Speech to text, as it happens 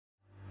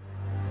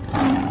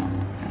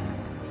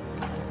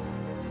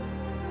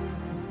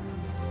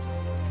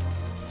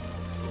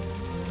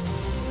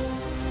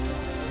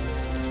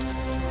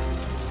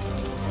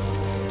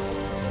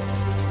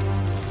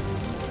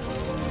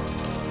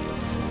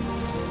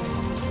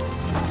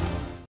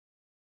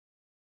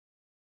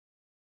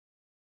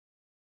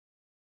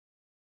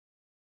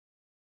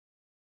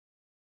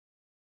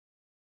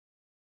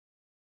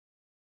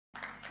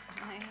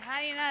How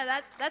do you know?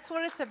 That's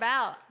what it's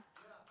about.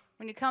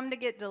 When you come to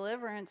get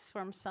deliverance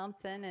from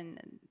something, and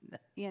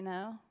you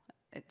know,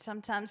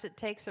 sometimes it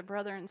takes a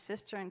brother and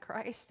sister in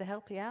Christ to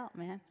help you out,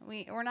 man.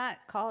 We're not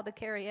called to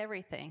carry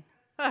everything.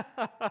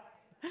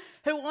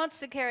 Who wants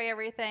to carry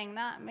everything?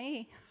 Not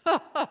me.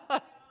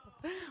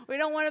 We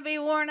don't want to be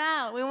worn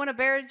out. We want to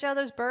bear each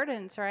other's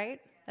burdens, right?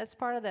 That's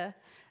part of the.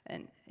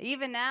 And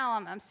even now,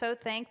 I'm so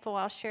thankful.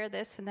 I'll share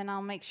this, and then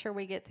I'll make sure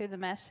we get through the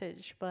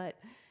message. But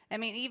I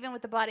mean, even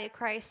with the body of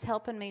Christ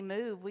helping me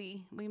move,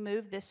 we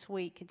moved this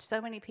week, and so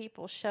many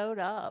people showed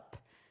up,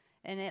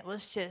 and it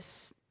was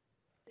just,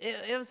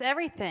 it was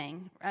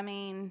everything. I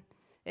mean,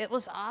 it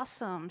was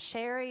awesome.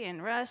 Sherry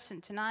and Russ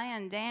and Tanaya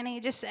and Danny,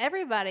 just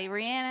everybody,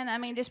 Rhiannon. I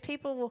mean, just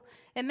people.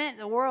 It meant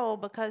the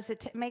world because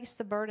it makes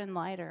the burden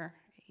lighter,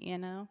 you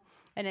know,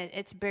 and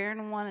it's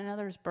bearing one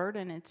another's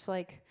burden. It's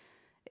like,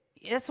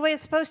 that's the way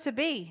it's supposed to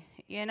be,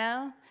 you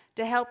know,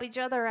 to help each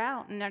other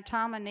out in their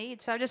time of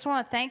need. So I just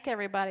want to thank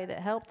everybody that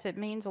helped. It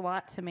means a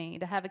lot to me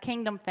to have a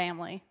kingdom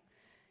family.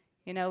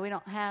 You know, we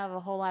don't have a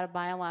whole lot of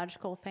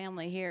biological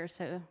family here,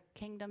 so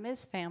kingdom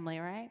is family,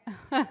 right?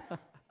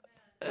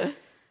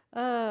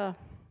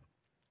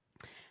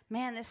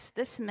 Man,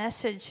 this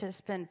message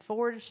has been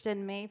forged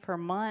in me for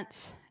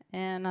months,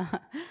 and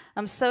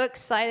I'm so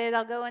excited.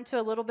 I'll go into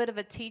a little bit of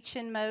a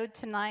teaching mode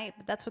tonight,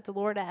 but that's what the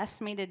Lord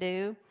asked me to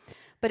do.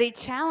 But he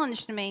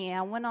challenged me.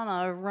 I went on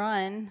a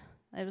run.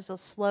 It was a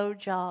slow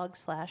jog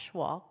 /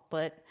 walk,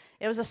 but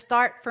it was a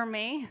start for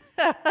me.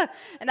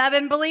 And I've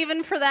been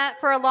believing for that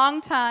for a long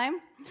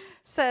time.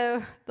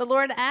 So the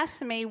Lord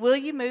asked me, will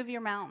you move your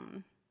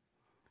mountain?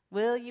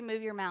 Will you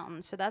move your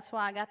mountain? So that's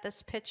why I got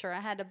this picture. I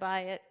had to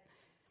buy it.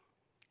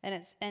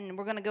 And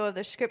we're going to go over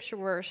the scripture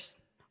verse.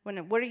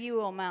 What are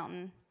you, O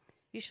mountain?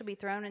 You shall be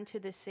thrown into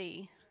the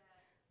sea.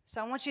 So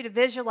I want you to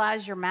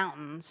visualize your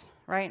mountains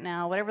right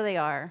now, whatever they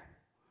are.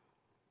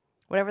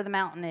 Whatever the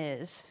mountain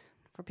is,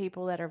 for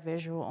people that are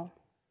visual.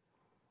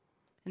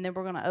 And then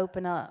we're going to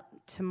open up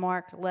to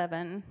Mark 11.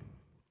 And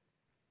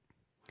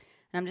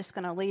I'm just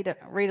going to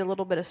read a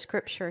little bit of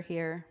scripture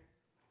here.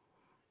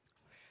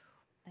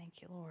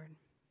 Thank you, Lord.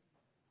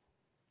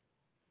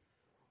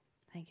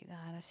 Thank you,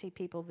 God. I see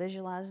people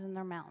visualizing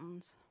their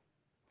mountains.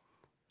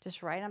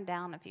 Just write them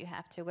down if you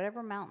have to.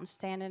 Whatever mountain's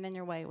standing in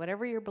your way,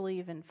 whatever you're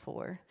believing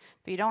for.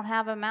 If you don't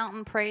have a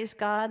mountain, praise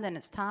God, then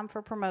it's time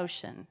for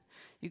promotion.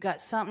 You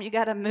got something you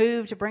got to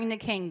move to bring the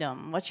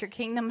kingdom. What's your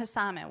kingdom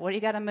assignment? What do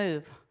you got to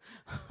move?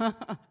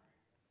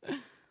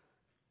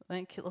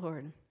 Thank you,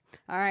 Lord.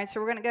 All right, so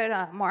we're going to go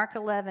to Mark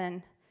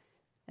 11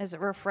 as a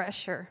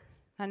refresher.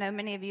 I know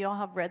many of you all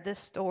have read this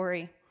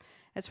story.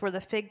 It's where the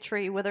fig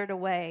tree withered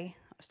away,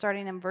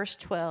 starting in verse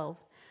 12.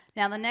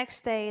 Now the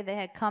next day they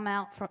had come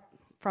out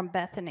from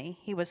Bethany.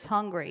 He was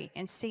hungry,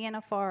 and seeing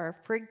afar a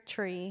fig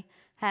tree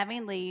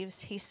having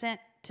leaves, he sent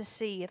to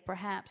see if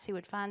perhaps he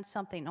would find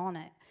something on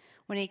it.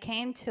 When he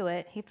came to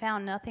it, he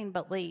found nothing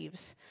but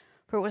leaves,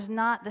 for it was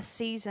not the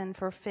season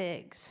for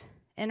figs.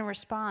 In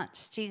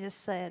response, Jesus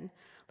said,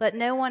 "Let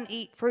no one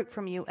eat fruit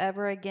from you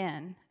ever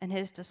again." And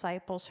his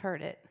disciples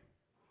heard it.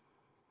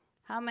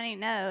 How many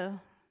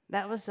know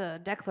that was a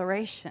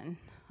declaration?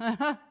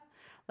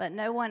 Let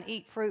no one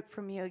eat fruit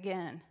from you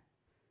again.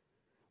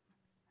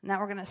 Now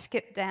we're going to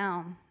skip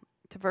down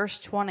to verse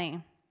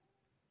 20.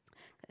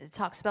 It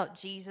talks about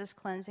Jesus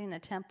cleansing the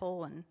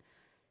temple,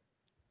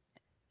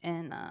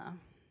 and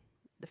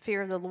the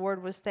fear of the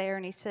Lord was there.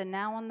 And he said,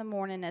 now in the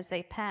morning as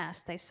they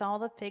passed, they saw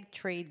the fig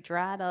tree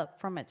dried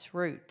up from its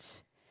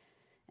roots.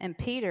 And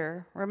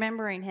Peter,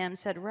 remembering him,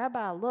 said,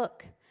 Rabbi,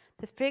 look,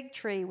 the fig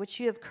tree which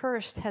you have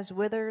cursed has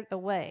withered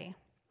away.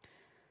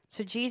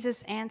 So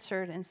Jesus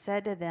answered and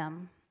said to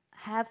them,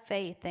 have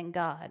faith in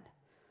God.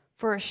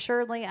 For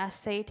assuredly I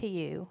say to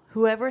you,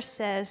 whoever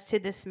says to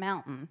this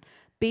mountain,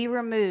 be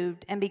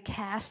removed and be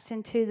cast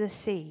into the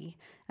sea,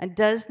 and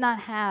does not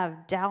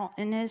have doubt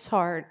in his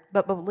heart,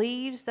 but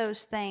believes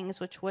those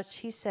things which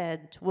he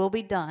said will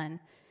be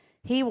done,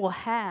 he will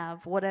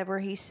have whatever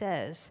he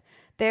says.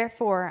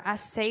 Therefore I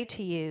say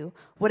to you,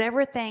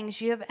 whatever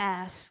things you have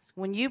asked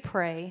when you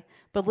pray,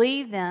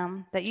 believe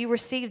them that you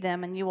receive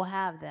them, and you will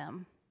have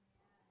them.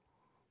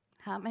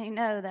 How many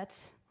know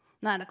that's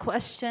not a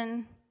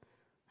question?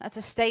 That's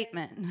a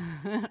statement.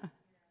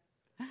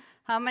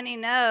 How many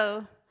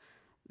know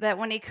that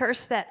when he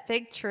cursed that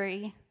fig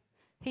tree,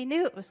 he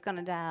knew it was going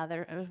to die?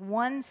 There was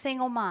one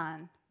single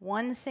mind.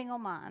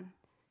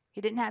 He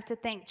didn't have to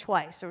think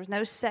twice. There was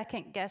no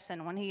second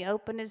guessing. When he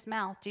opened his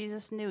mouth,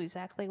 Jesus knew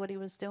exactly what he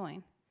was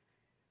doing.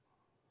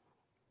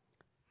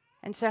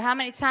 And so how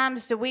many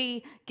times do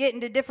we get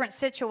into different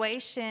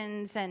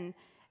situations and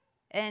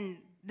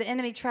the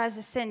enemy tries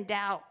to send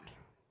doubt,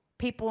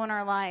 people in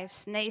our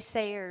lives,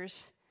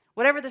 naysayers,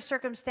 whatever the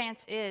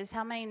circumstance is?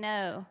 How many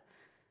know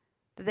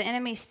that the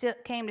enemy still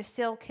came to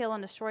steal, kill,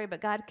 and destroy,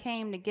 but God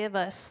came to give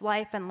us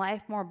life and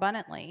life more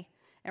abundantly?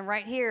 And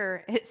right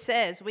here it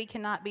says we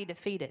cannot be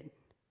defeated.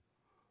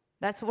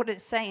 That's what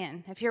it's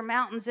saying. If your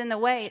mountain's in the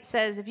way, it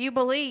says if you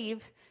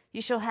believe,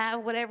 you shall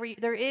have whatever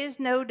there is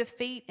no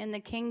defeat in the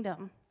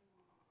kingdom.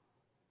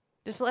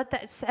 Just let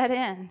that set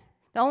in.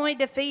 The only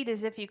defeat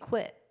is if you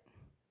quit.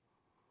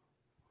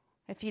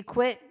 If you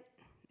quit,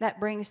 that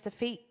brings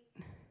defeat.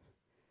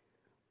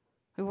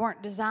 We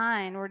weren't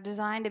designed. We're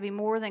designed to be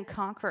more than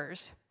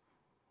conquerors.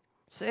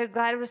 So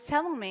God was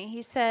telling me,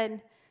 he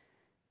said,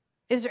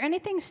 is there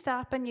anything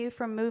stopping you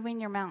from moving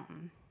your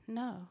mountain?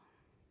 No.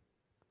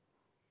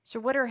 So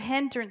what are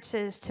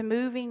hindrances to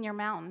moving your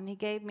mountain? He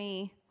gave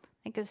me, I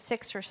think it was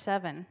 6 or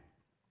 7.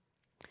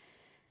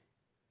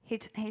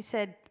 He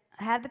said,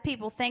 have the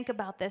people think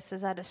about this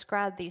as I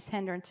describe these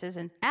hindrances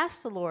and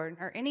ask the Lord,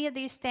 are any of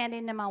these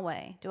standing in my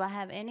way? Do I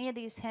have any of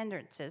these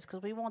hindrances?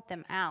 Because we want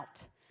them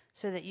out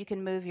so that you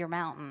can move your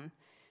mountain.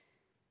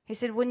 He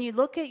said, when you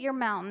look at your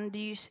mountain,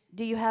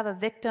 do you have a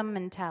victim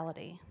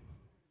mentality?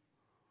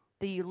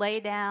 Do you lay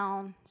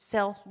down,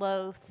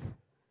 self-loathe,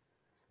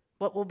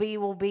 what will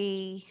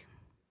be,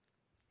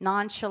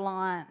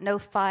 nonchalant, no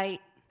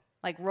fight,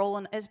 like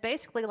rolling? It's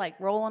basically like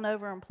rolling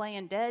over and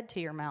playing dead to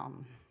your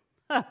mountain.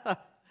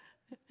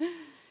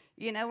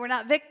 You know, we're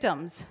not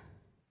victims.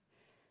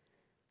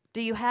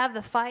 Do you have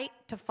the fight,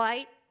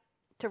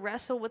 to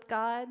wrestle with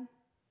God,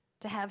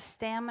 to have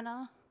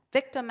stamina?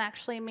 Victim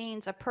actually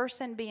means a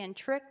person being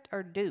tricked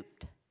or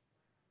duped.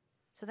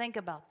 So think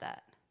about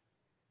that.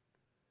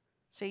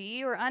 So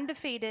you are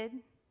undefeated.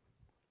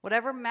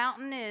 Whatever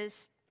mountain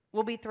is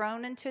will be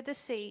thrown into the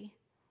sea.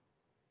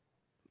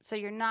 So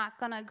you're not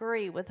going to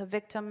agree with a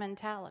victim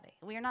mentality.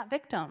 We are not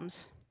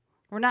victims.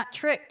 We're not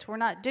tricked. We're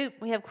not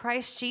duped. We have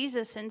Christ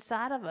Jesus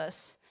inside of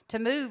us to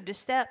move, to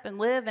step, and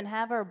live and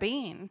have our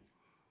being.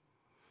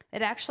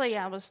 It actually,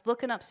 I was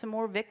looking up some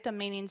more victim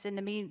meanings in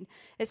the meaning.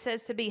 It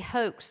says to be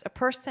hoaxed, a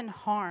person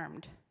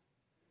harmed.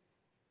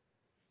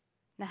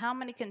 Now, how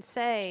many can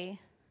say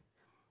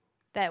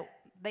that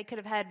they could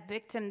have had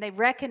they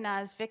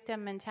recognized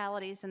victim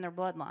mentalities in their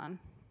bloodline?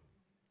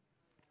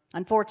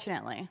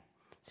 Unfortunately.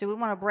 So we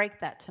want to break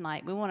that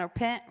tonight. We want to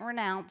repent and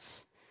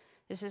renounce.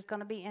 This is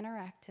going to be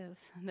interactive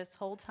this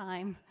whole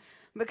time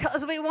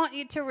because we want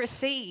you to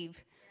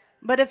receive.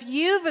 But if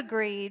you've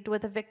agreed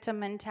with a victim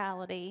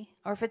mentality,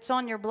 or if it's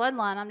on your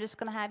bloodline, I'm just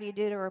going to have you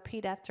do to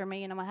repeat after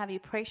me, and I'm going to have you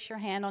place your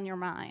hand on your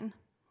mind.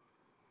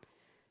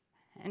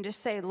 And just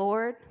say,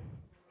 Lord,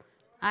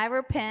 I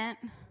repent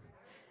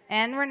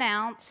and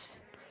renounce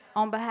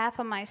on behalf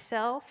of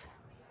myself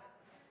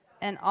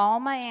and all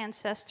my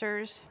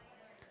ancestors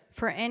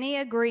for any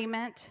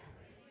agreement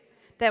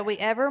that we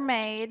ever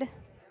made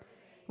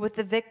with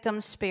the victim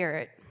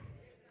spirit.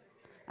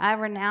 I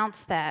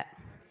renounce that.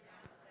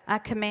 I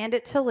command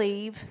it to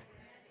leave,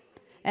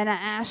 and I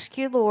ask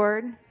you,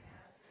 Lord,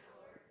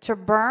 to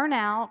burn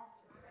out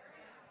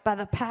by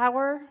the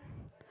power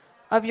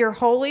of your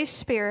Holy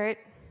Spirit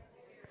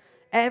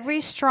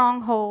every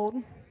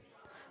stronghold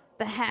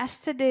that has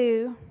to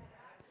do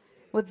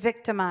with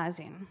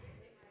victimizing.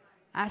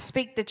 I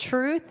speak the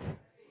truth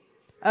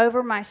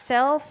over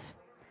myself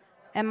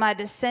and my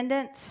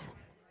descendants.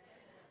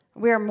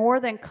 We are more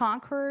than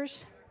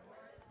conquerors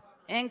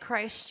in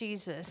Christ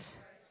Jesus.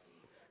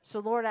 So,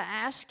 Lord, I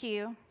ask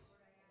you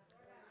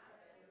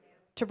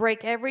to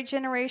break every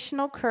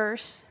generational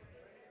curse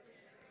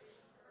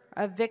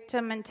of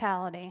victim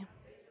mentality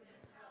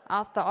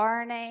off the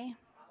RNA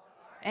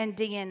and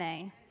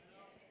DNA.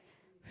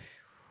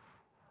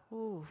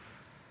 Ooh.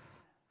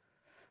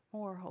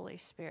 More Holy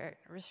Spirit.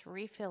 Just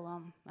refill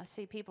them. I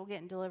see people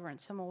getting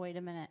deliverance. Someone, wait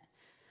a minute.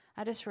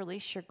 I just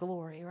release your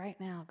glory right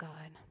now,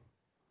 God.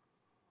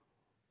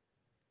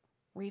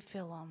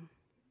 Refill them.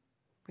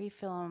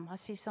 Refill them. I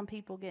see some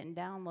people getting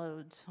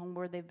downloads on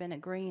where they've been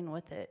agreeing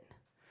with it.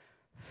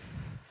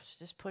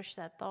 Just push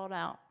that thought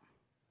out.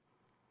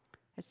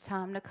 It's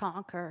time to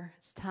conquer.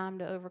 It's time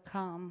to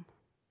overcome.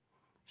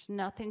 There's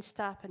nothing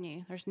stopping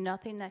you. There's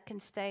nothing that can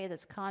stay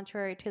that's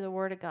contrary to the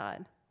Word of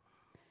God.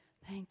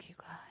 Thank you,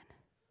 God.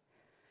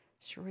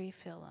 Just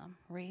refill them.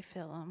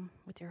 Refill them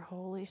with your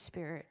Holy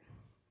Spirit.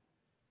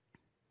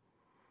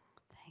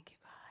 Thank you,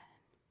 God.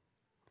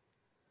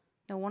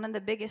 Now, one of the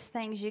biggest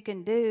things you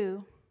can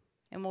do,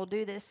 and we'll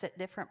do this at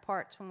different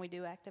parts when we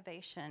do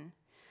activation.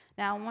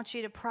 Now, I want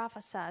you to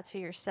prophesy to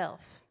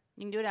yourself.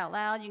 You can do it out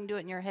loud. You can do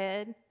it in your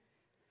head.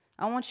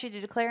 I want you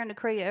to declare and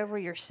decree over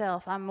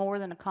yourself, I'm more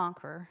than a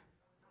conqueror.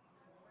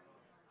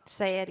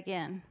 Say it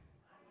again.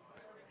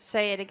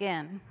 Say it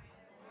again.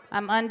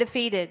 I'm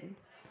undefeated.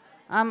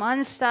 I'm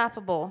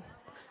unstoppable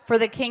for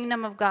the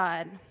kingdom of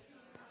God.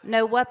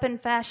 No weapon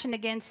fashioned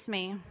against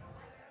me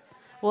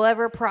will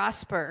ever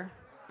prosper.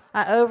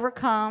 I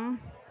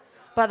overcome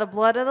by the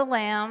blood of the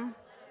Lamb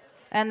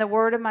and the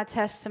word of my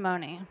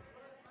testimony.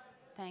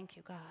 Thank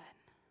you, God.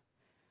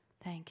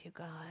 Thank you,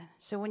 God.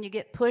 So when you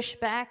get pushed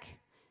back,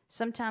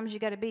 sometimes you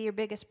got to be your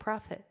biggest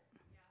prophet.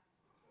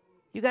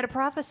 You got to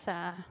prophesy.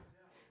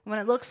 When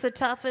it looks the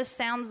toughest,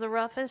 sounds the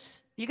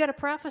roughest, you got to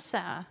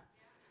prophesy.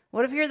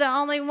 What if you're the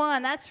only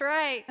one? That's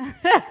right.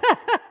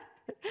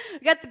 You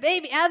got the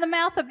baby out of the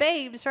mouth of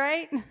babes,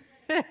 right?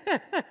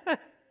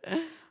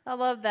 I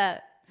love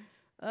that.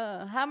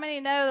 How many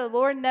know the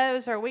Lord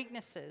knows our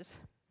weaknesses?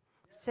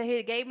 So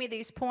he gave me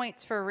these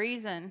points for a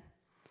reason.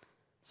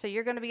 So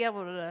you're going to be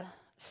able to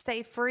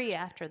stay free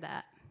after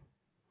that.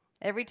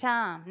 Every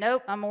time.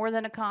 Nope, I'm more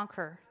than a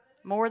conqueror.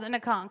 More than a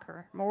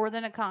conqueror. More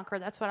than a conqueror.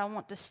 That's what I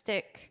want to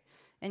stick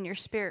in your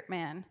spirit,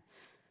 man.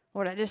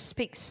 Lord, I just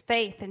speak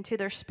faith into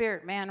their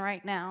spirit, man,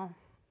 right now.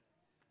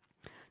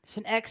 Just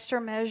an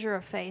extra measure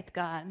of faith,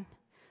 God.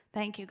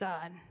 Thank you,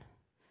 God.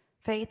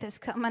 Faith is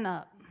coming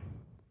up.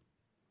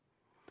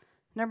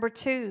 Number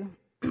 2,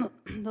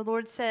 the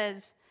Lord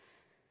says,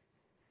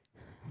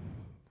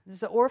 does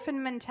the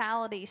orphan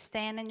mentality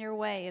stand in your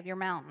way of your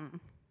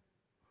mountain?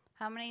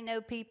 How many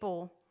know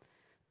people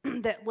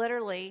that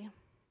literally,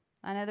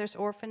 I know there's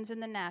orphans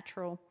in the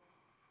natural,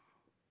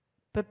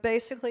 but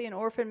basically an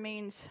orphan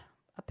means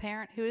a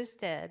parent who is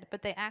dead,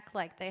 but they act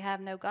like they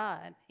have no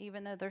God,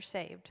 even though they're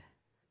saved.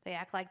 They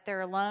act like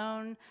they're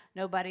alone,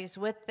 nobody's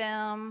with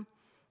them,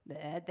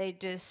 they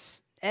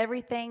just,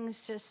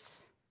 everything's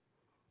just,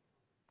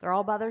 they're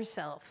all by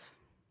themselves.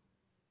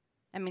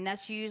 I mean,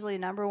 that's usually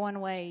the number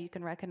one way you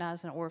can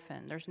recognize an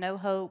orphan. There's no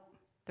hope,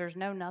 there's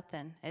no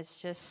nothing.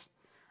 It's just,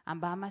 I'm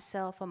by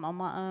myself, I'm on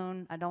my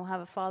own. I don't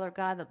have a Father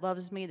God that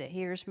loves me, that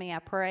hears me. I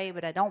pray,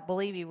 but I don't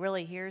believe he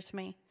really hears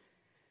me.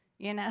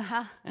 You know,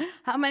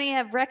 how many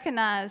have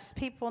recognized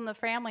people in the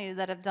family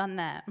that have done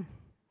that?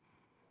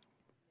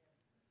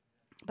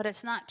 But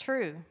it's not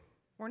true.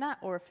 We're not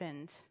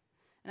orphans.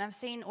 And I've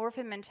seen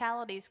orphan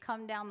mentalities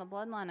come down the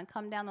bloodline and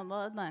come down the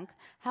bloodline.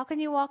 How can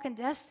you walk in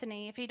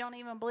destiny if you don't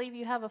even believe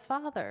you have a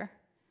father?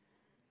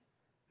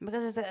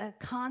 Because it's a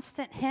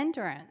constant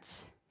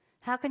hindrance.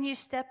 How can you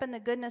step in the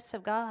goodness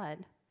of God?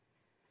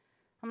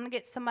 I'm going to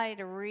get somebody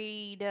to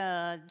read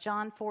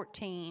John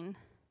 14,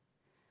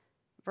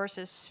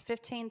 verses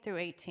 15 through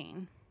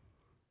 18.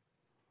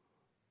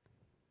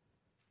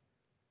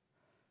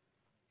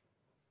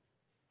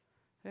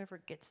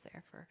 Whoever gets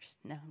there first.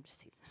 No, I'm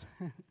just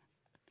teasing.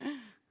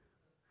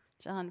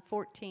 John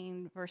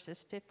 14,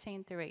 verses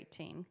 15 through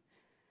 18.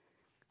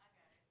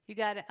 You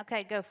got it?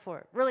 Okay, go for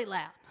it. Really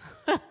loud.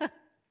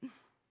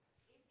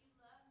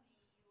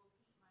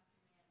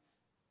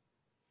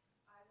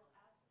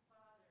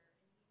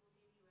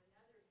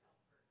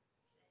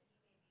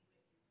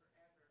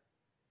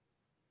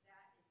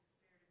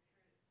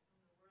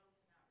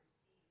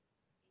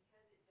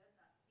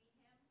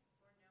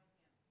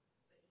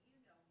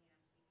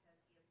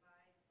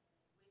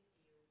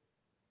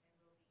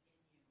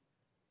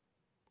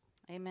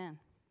 Amen.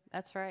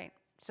 That's right.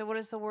 So what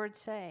does the word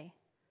say?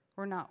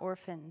 We're not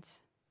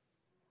orphans.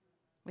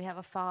 We have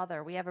a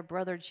Father. We have a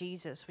brother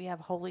Jesus. We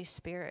have Holy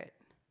Spirit.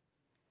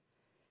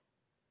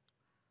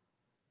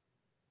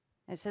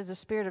 It says the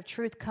Spirit of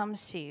truth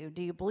comes to you.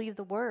 Do you believe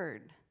the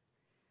word?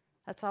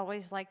 That's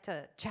always like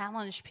to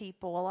challenge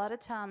people. A lot of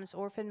times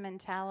orphan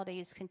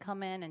mentalities can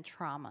come in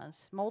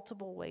traumas,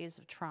 multiple ways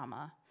of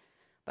trauma.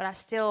 But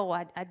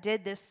I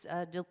did this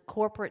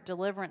corporate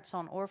deliverance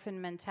on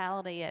orphan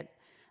mentality at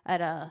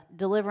a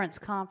deliverance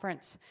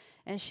conference,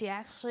 and she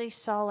actually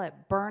saw it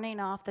burning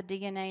off the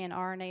DNA and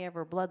RNA of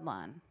her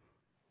bloodline.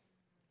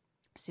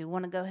 So you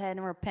want to go ahead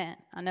and repent.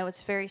 I know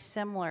it's very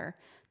similar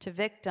to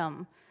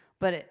victim,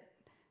 but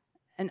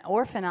an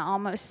orphan,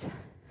 I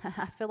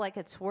feel like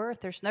it's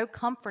there's no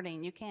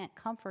comforting. You can't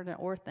comfort an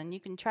orphan.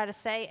 You can try to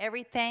say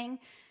everything,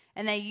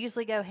 and they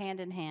usually go hand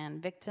in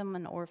hand. Victim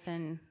and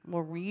orphan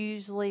will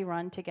usually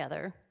run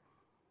together.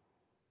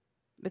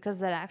 Because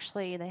they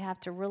have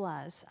to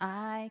realize,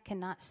 I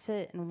cannot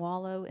sit and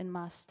wallow in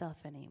my stuff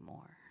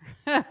anymore.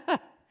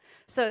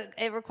 So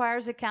it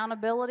requires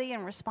accountability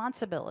and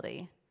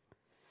responsibility.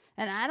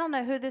 And I don't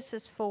know who this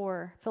is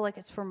for. I feel like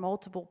it's for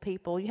multiple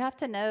people. You have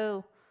to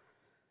know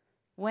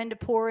when to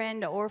pour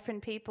into orphan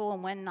people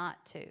and when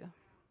not to.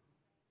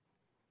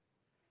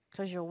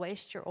 Because you'll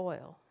waste your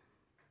oil.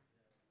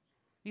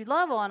 You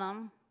love on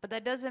them, but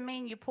that doesn't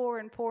mean you pour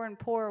and pour and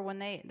pour when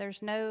they're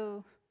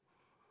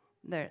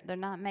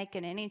not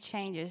making any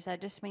changes.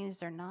 That just means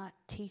they're not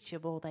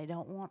teachable. They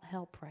don't want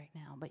help right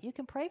now. But you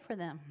can pray for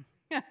them.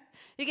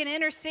 You can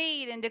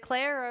intercede and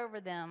declare over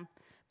them.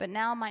 But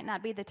now might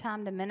not be the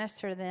time to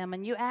minister to them.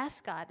 And you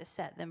ask God to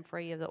set them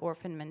free of the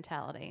orphan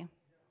mentality.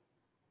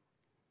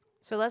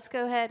 So let's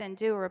go ahead and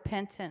do a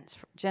repentance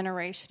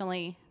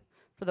generationally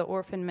for the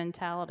orphan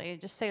mentality.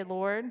 Just say,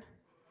 Lord,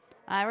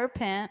 I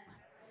repent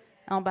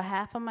on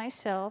behalf of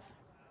myself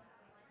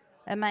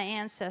and my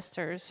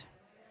ancestors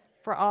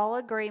for all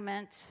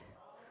agreements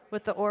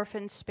with the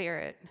orphan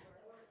spirit.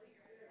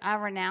 I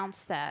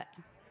renounce that.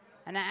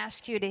 And I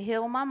ask you to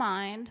heal my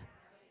mind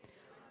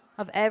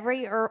of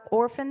every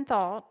orphan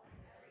thought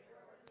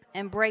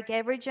and break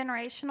every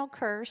generational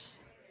curse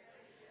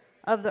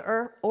of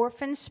the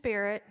orphan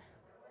spirit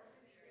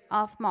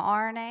off my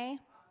RNA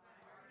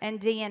and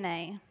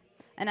DNA.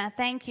 And I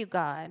thank you,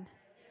 God,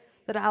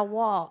 that I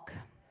walk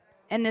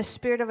in the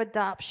spirit of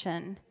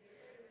adoption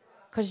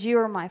because you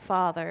are my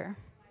Father.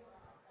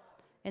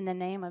 In the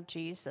name of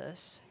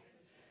Jesus.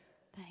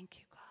 Thank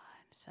you,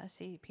 God. So I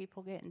see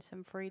people getting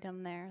some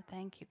freedom there.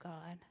 Thank you,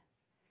 God.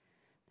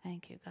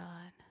 Thank you,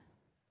 God.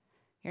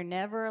 You're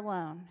never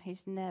alone.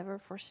 He's never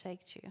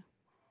forsakes you.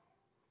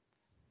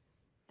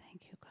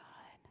 Thank you,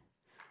 God.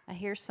 I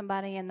hear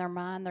somebody in their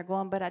mind, they're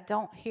going, but I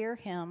don't hear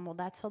him. Well,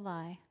 that's a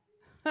lie.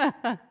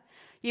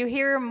 You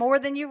hear more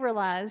than you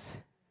realize.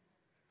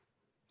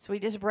 So we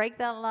just break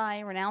that lie,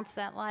 renounce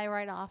that lie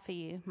right off of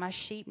you. My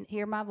sheep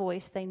hear my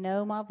voice. They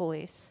know my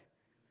voice.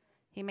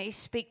 He may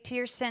speak to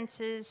your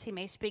senses. He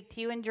may speak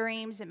to you in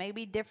dreams. It may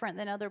be different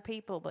than other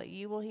people, but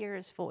you will hear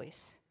his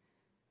voice.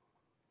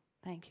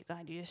 Thank you,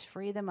 God. You just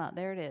free them up.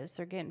 There it is.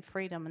 They're getting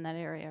freedom in that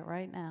area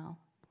right now.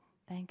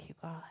 Thank you,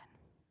 God.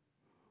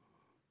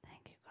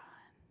 Thank you,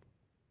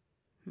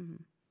 God.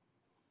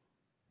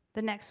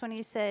 The next one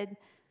he said,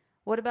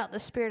 what about the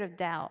spirit of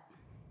doubt?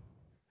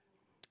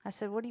 I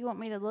said, what do you want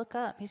me to look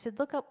up? He said,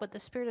 look up what the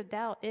spirit of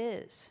doubt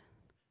is.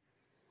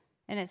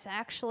 And it's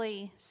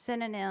actually,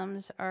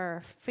 synonyms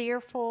are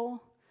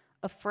fearful,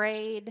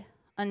 afraid,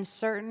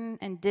 uncertain,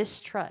 and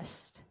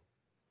distrust.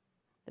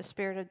 The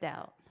spirit of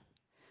doubt.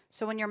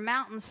 So when your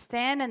mountain's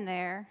standing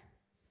there,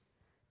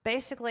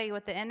 basically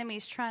what the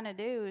enemy's trying to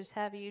do is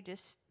have you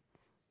just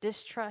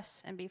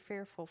distrust and be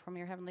fearful from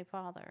your Heavenly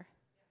Father.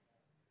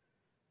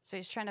 So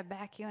he's trying to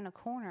back you in a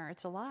corner.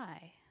 It's a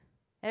lie.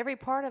 Every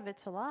part of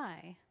it's a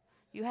lie.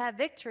 You have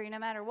victory no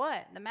matter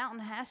what. The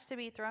mountain has to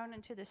be thrown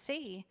into the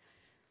sea.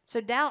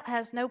 So doubt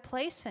has no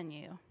place in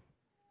you.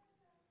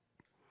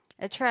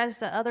 It tries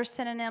the other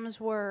synonyms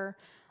were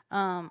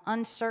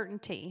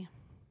uncertainty.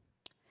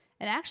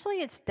 And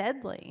actually it's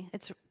deadly.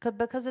 It's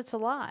because it's a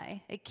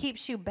lie. It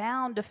keeps you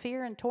bound to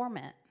fear and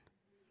torment.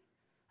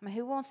 I mean,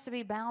 who wants to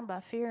be bound by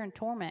fear and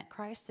torment?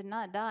 Christ did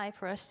not die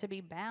for us to be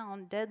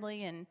bound,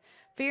 deadly, in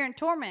fear and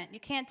torment. You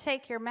can't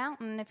take your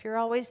mountain if you're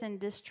always in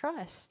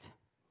distrust.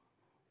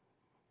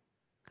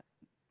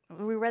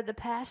 We read the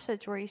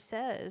passage where he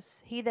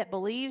says, he that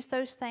believes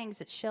those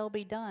things, it shall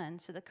be done.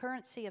 So the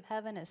currency of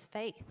heaven is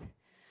faith.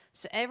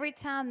 So every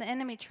time the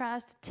enemy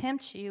tries to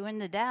tempt you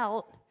into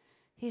doubt,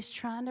 he's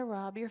trying to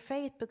rob your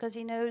faith because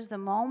he knows the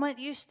moment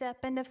you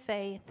step into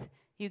faith,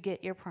 you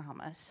get your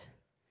promise.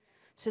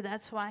 So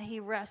that's why he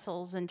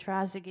wrestles and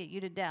tries to get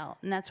you to doubt.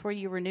 And that's where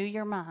you renew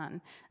your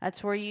mind.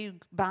 That's where you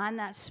bind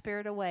that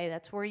spirit away.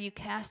 That's where you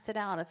cast it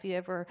out if you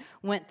ever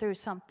went through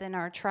something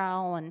or a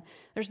trial. And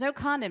there's no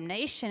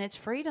condemnation. It's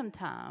freedom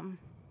time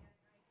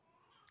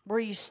where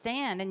you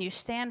stand and you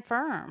stand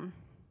firm.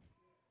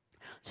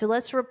 So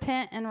let's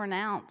repent and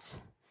renounce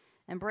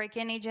and break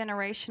any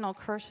generational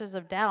curses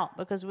of doubt,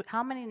 because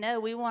how many know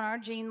we want our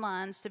gene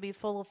lines to be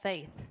full of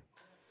faith?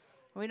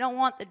 We don't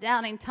want the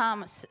doubting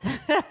Thomas.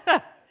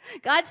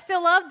 God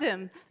still loved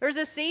him. There's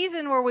a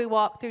season where we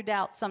walk through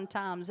doubt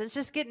sometimes. It's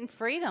just getting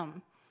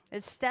freedom.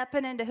 It's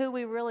stepping into who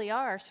we really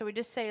are. So we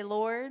just say,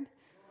 Lord,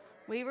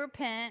 we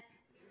repent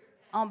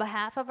on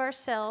behalf of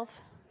ourselves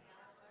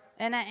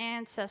and our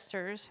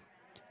ancestors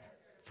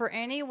for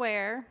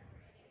anywhere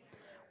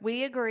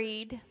we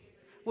agreed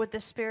with the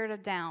spirit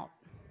of doubt.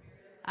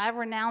 I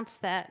renounce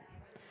that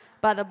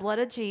by the blood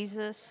of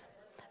Jesus,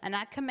 and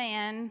I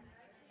command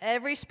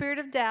every spirit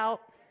of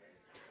doubt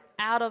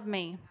out of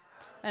me,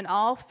 and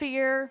all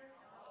fear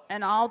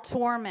and all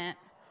torment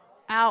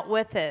out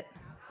with it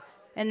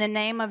in the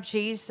name of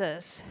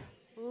Jesus.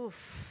 Oof.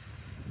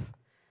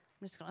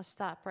 I'm just going to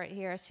stop right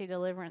here. I see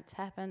deliverance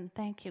happen.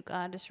 Thank you,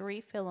 God. Just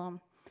refill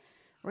them.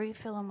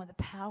 Refill them with the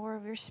power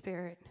of your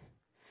spirit.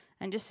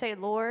 And just say,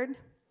 Lord,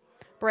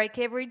 break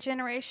every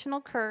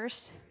generational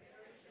curse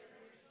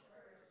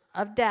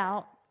of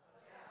doubt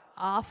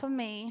off of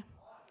me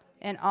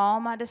and all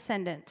my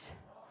descendants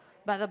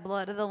by the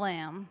blood of the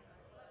Lamb.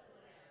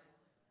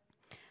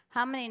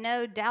 How many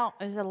know doubt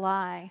is a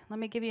lie? Let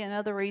me give you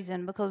another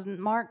reason, because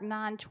Mark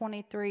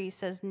 9:23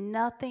 says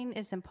nothing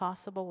is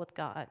impossible with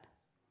God.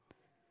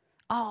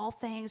 All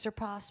things are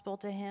possible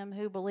to him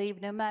who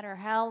believes, no matter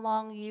how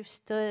long you've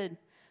stood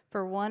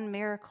for one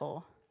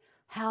miracle,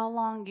 how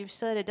long you've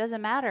stood. It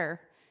doesn't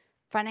matter.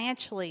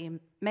 Financially,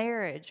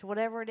 marriage,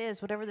 whatever it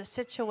is, whatever the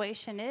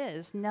situation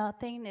is,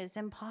 nothing is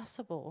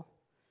impossible.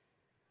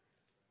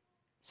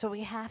 So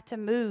we have to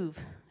move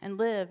and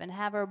live and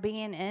have our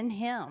being in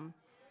him.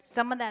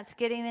 Some of that's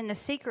getting in the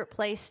secret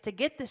place to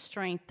get the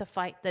strength to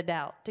fight the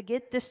doubt, to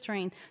get the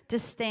strength to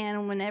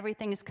stand when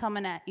everything is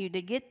coming at you,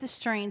 to get the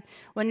strength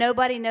when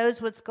nobody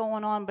knows what's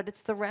going on, but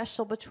it's the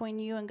wrestle between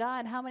you and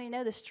God. How many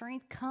know the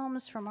strength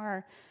comes from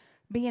our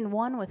being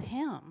one with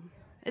him?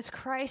 It's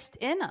Christ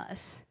in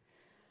us.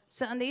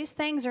 So and these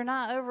things are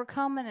not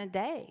overcome in a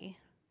day.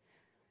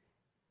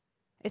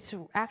 It's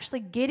actually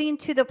getting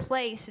to the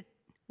place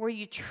where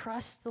you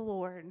trust the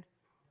Lord.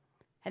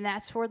 And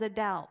that's where the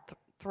doubt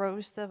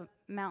throws the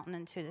mountain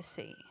into the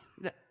sea.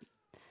 The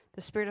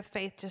spirit of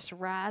faith just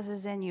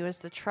rises in you as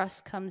the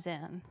trust comes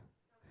in.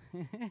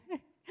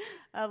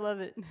 I love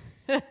it.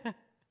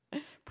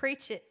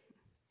 Preach it.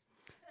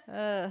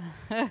 That's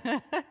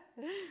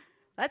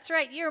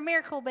right. You're a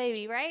miracle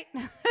baby, right?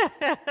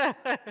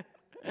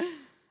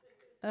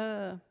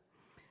 The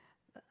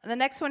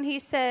next one he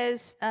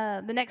says,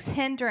 the next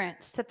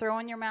hindrance to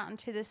throwing your mountain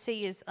to the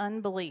sea is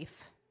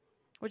unbelief,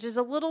 which is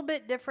a little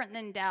bit different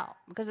than doubt,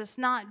 because it's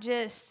not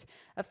just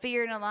a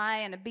fear and a lie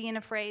and a being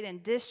afraid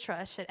and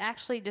distrust. It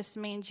actually just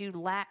means you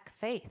lack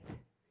faith.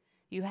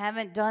 You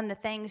haven't done the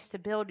things to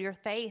build your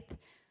faith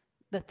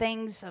the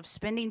things of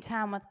spending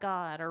time with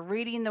God or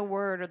reading the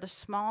Word or the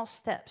small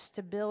steps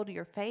to build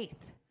your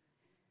faith.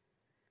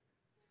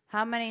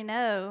 How many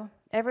know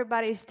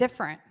everybody's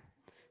different?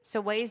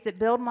 So ways that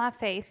build my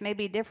faith may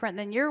be different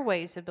than your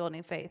ways of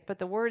building faith. But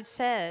the Word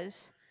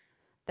says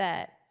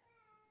that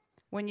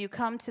when you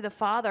come to the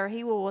Father,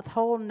 He will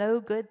withhold no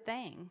good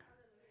thing.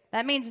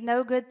 That means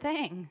no good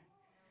thing.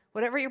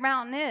 Whatever your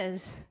mountain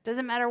is,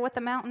 doesn't matter what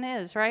the mountain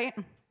is, right?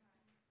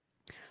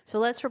 So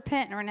let's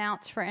repent and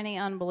renounce for any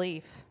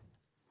unbelief.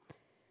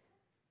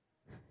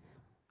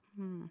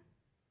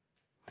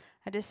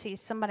 I just see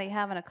somebody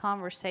having a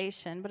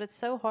conversation, but it's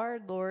so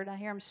hard, Lord. I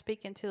hear him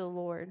speaking to the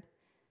Lord.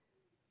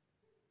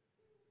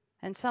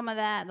 And some of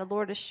that, the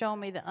Lord has shown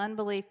me the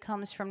unbelief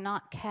comes from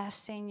not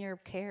casting your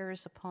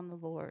cares upon the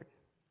Lord.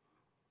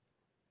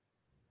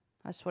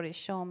 That's what He's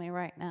showing me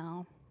right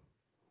now.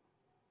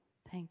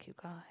 Thank you,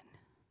 God.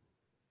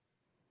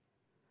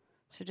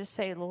 So just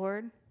say,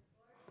 Lord,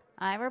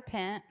 I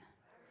repent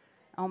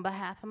on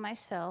behalf of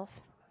myself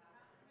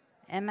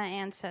and my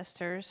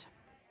ancestors,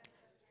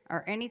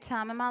 or any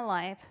time in my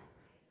life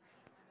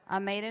I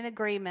made an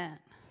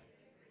agreement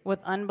with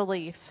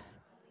unbelief.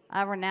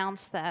 I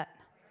renounce that.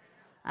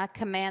 I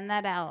command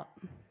that out.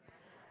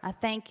 I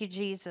thank you,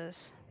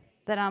 Jesus,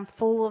 that I'm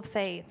full of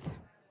faith,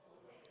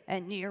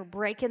 and you're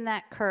breaking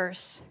that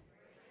curse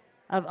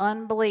of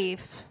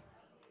unbelief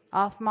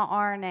off my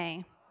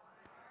RNA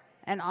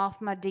and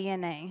off my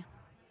DNA.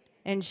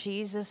 In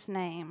Jesus'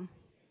 name,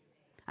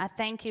 I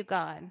thank you,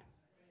 God,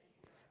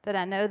 that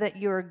I know that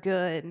you're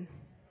good,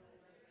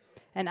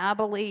 and I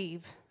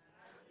believe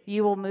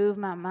you will move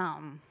my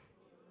mountain.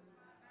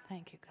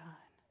 Thank you, God.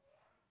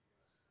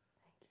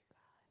 Thank you,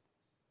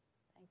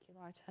 God. Thank you,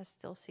 Lord. I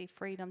still see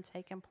freedom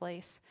taking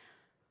place.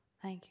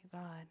 Thank you,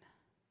 God.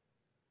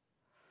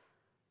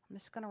 I'm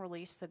just going to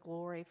release the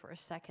glory for a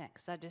second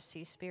because I just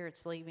see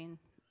spirits leaving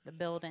the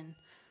building.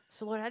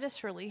 So, Lord, I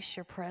just release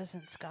your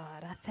presence,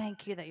 God. I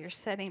thank you that you're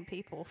setting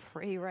people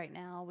free right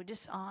now. We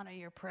just honor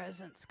your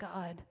presence,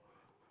 God.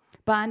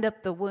 Bind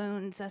up the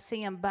wounds. I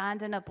see him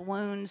binding up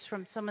wounds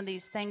from some of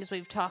these things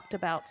we've talked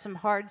about, some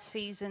hard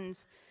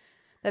seasons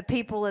that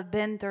people have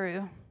been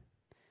through.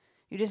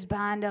 You just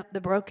bind up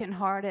the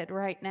brokenhearted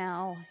right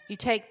now. You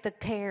take the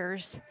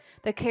cares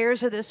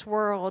of this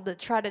world that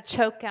try to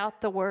choke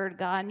out the word,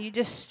 God, and you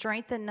just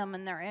strengthen them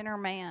in their inner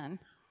man.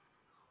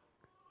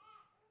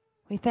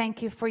 We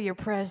thank you for your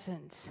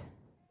presence.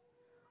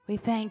 We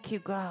thank you,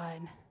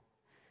 God.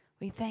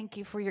 We thank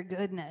you for your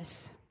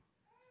goodness.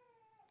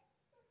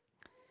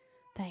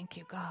 Thank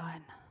you,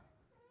 God.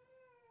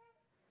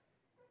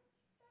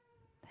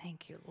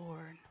 Thank you,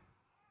 Lord.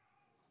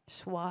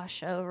 Just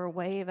wash over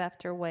wave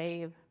after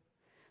wave.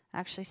 I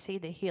actually see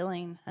the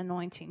healing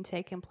anointing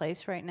taking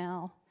place right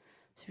now.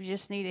 So if you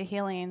just need a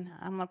healing,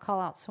 I'm going to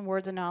call out some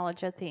words of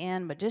knowledge at the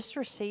end, but just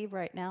receive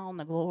right now in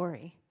the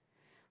glory.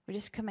 We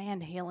just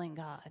command healing,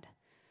 God.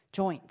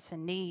 Joints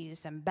and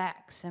knees and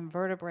backs and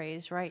vertebrae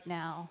right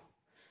now.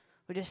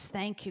 We just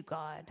thank you,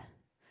 God.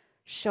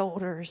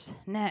 Shoulders,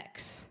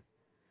 necks,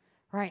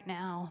 right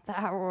now,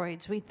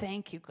 thyroids, we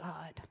thank you,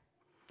 God,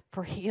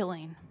 for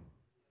healing.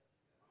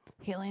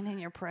 Healing in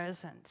your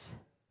presence.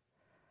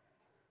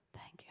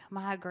 Thank you.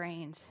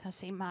 Migraines, I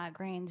see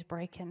migraines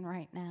breaking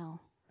right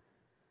now.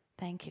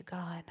 Thank you,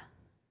 God.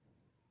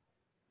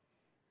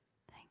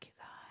 Thank you,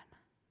 God.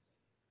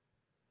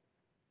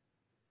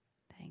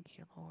 Thank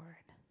you, Lord.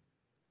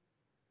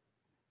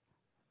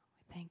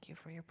 We thank you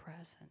for your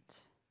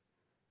presence.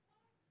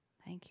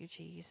 Thank you,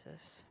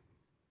 Jesus.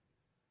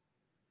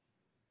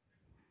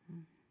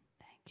 Thank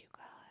you,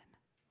 God.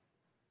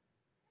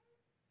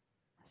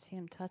 I see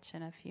him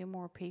touching a few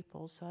more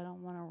people, so I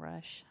don't want to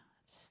rush.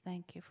 Just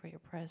thank you for your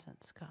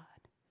presence, God.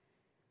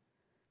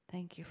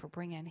 Thank you for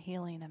bringing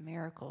healing and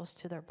miracles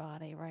to their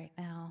body right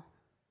now.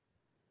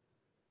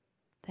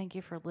 Thank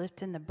you for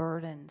lifting the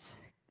burdens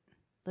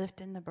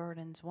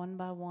one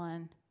by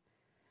one.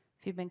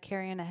 If you've been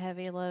carrying a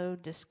heavy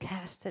load, just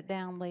cast it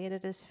down, lay it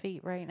at his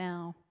feet right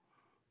now.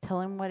 Tell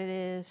him what it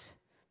is.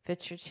 If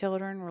it's your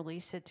children,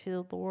 release it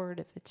to the Lord.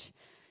 If it's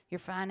your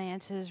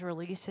finances,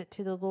 release it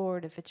to the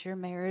Lord. If it's your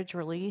marriage,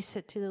 release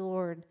it to the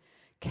Lord.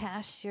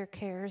 Cast your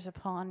cares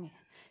upon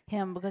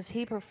him because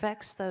he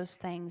perfects those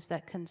things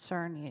that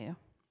concern you.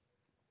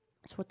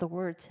 That's what the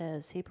word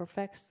says. He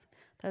perfects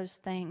those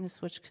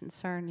things which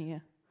concern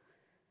you.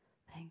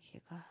 Thank you,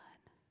 God.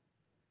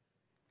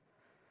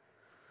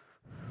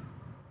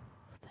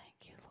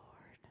 Thank you,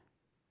 Lord.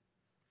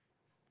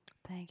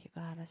 Thank you,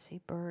 God. I see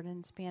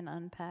burdens being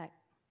unpacked.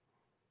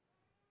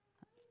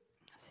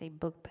 I see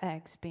book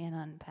bags being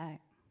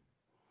unpacked.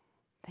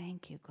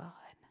 Thank you, God.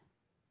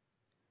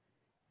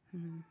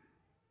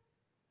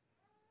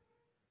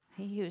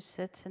 He who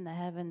sits in the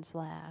heavens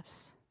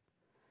laughs.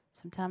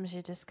 Sometimes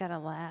you just got to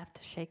laugh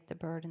to shake the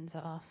burdens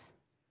off.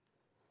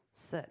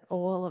 It's that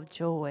oil of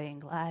joy and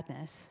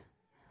gladness.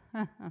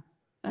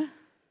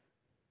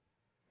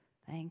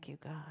 Thank you,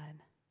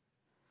 God.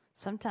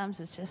 Sometimes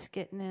it's just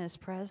getting in his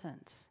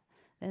presence.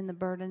 Then the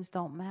burdens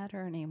don't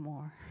matter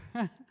anymore.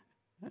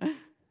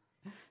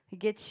 It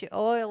gets you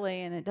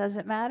oily and it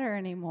doesn't matter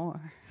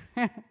anymore.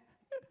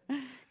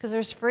 Because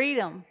there's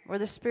freedom. Where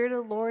the Spirit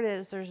of the Lord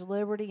is, there's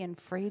liberty and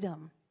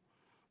freedom.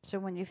 So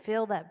when you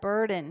feel that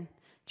burden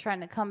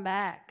trying to come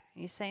back,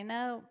 you say,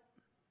 no,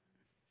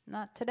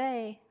 not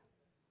today.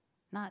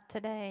 Not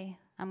today.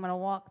 I'm going to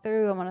walk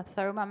through. I'm going to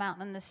throw my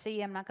mountain in the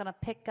sea. I'm not going to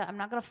pick up. I'm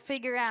not going to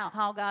figure out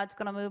how God's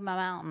going to move my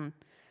mountain.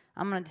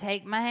 I'm going to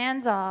take my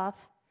hands off,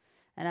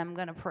 and I'm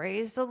going to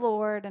praise the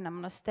Lord, and I'm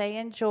going to stay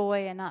in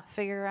joy and not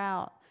figure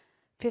out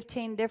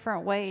 15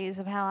 different ways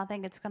of how I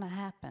think it's going to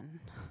happen.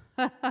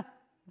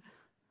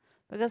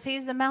 Because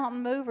he's the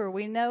mountain mover.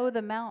 We know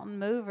the mountain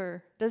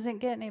mover. Doesn't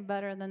get any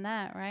better than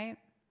that, right?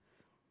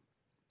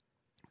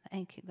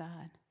 Thank you,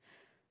 God.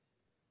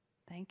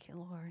 Thank you,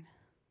 Lord.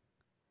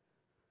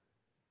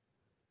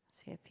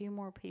 See a few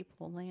more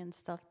people laying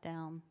stuff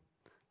down.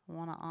 I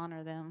want to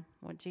honor them,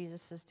 what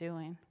Jesus is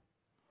doing.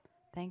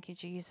 Thank you,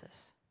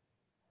 Jesus.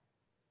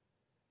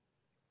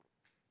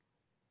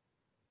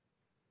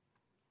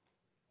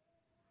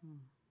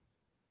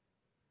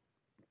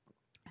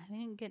 I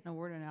didn't get a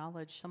word of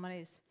knowledge.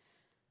 Somebody's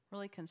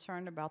really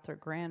concerned about their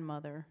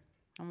grandmother.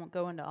 I won't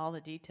go into all the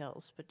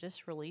details, but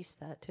just release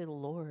that to the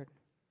Lord.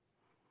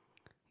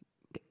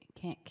 You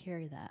can't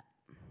carry that.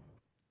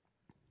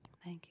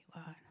 Thank you,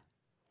 God.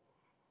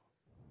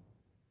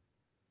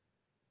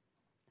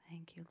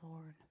 Thank you,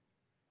 Lord.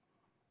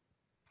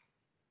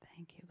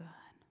 Thank you, God.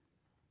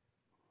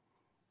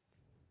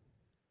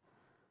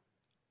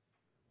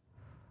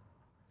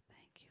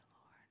 Thank you,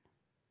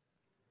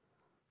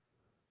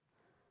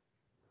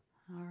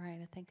 Lord. All right,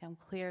 I think I'm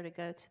clear to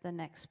go to the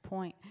next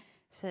point.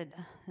 The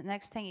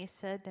next thing he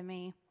said to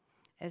me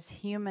is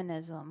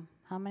humanism.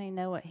 How many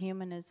know what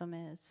humanism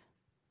is?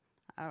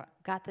 I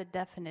got the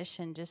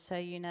definition just so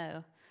you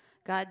know.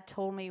 God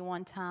told me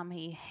one time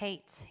he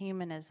hates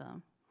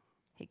humanism.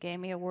 He gave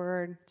me a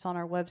word. It's on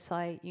our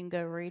website. You can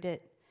go read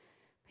it.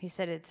 He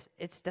said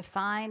it's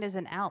defined as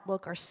an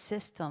outlook or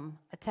system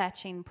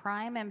attaching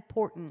prime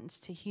importance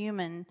to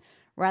human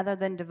rather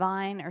than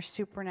divine or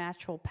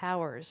supernatural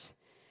powers.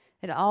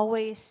 It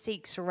always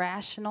seeks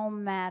rational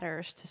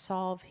matters to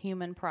solve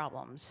human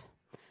problems.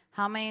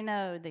 How many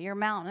know that your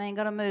mountain ain't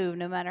going to move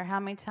no matter how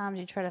many times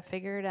you try to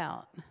figure it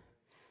out?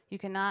 You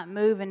cannot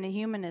move into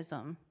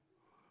humanism.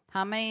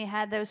 How many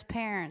had those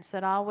parents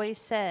that always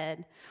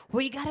said,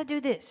 well, you got to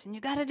do this, and you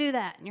got to do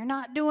that, and you're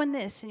not doing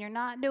this, and you're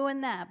not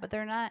doing that, but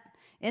they're not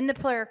in the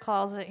prayer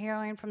closet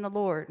hearing from the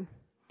Lord.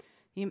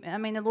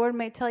 The Lord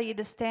may tell you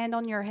to stand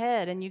on your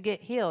head and you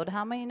get healed.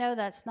 How many know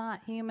that's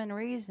not human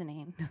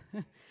reasoning?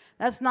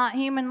 That's not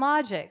human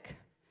logic.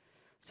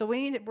 So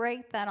we need to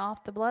break that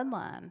off the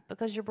bloodline,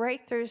 because your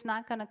breakthrough is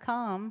not going to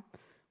come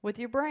with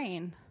your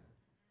brain.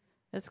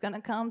 It's going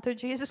to come through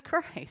Jesus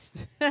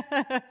Christ.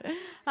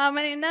 How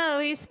many know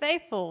he's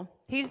faithful?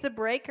 He's the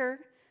breaker,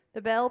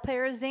 the Bel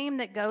Perazim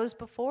that goes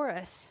before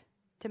us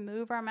to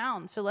move our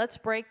mountain. So let's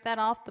break that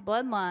off the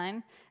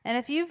bloodline. And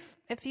if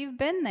you've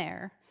been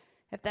there,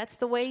 if that's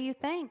the way you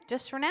think,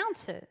 just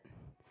renounce it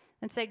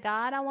and say,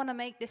 God, I want to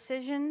make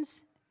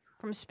decisions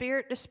from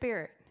spirit to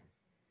spirit,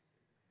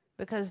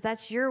 because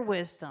that's your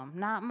wisdom,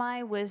 not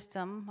my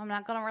wisdom. I'm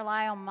not going to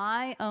rely on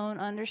my own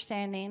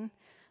understanding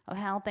of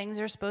how things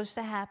are supposed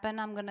to happen.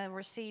 I'm going to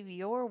receive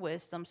your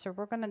wisdom. So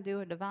we're going to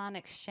do a divine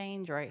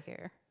exchange right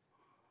here.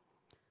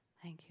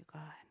 Thank you,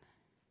 God.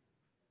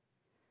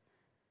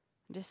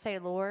 Just say,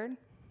 Lord,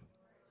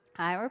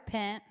 I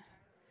repent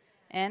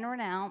and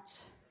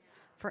renounce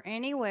for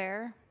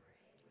anywhere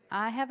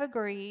I have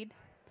agreed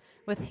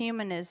with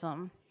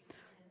humanism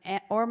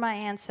or my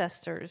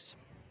ancestors.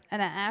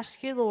 And I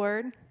ask you,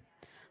 Lord,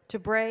 to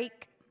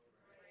break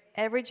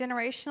every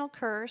generational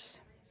curse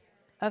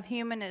of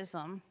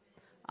humanism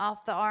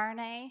off the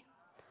RNA,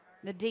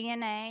 the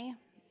DNA,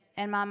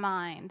 and my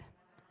mind,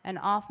 and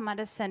off my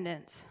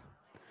descendants.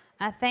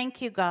 I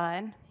thank you,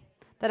 God,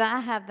 that I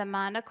have the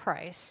mind of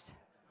Christ,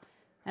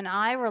 and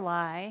I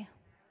rely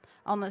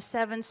on the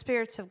 7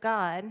 spirits of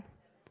God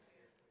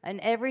in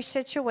every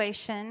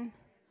situation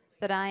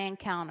that I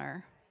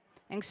encounter,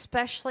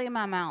 especially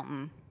my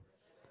mountain,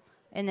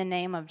 in the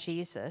name of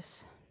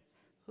Jesus.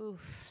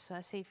 Oof, so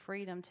I see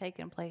freedom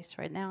taking place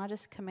right now. I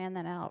just command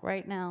that out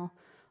right now.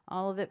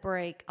 All of it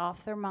break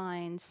off their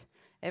minds.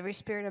 Every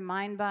spirit of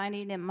mind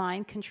binding and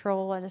mind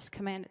control, I just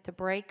command it to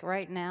break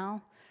right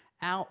now,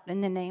 out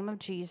in the name of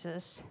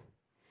Jesus.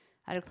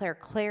 I declare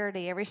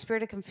clarity. Every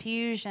spirit of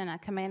confusion, I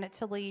command it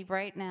to leave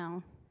right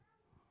now.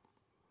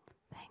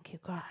 Thank you,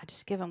 God.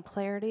 Just give them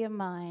clarity of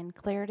mind,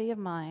 clarity of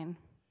mind.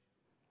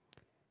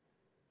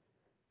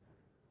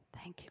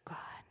 Thank you, God.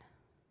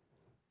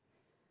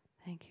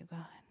 Thank you,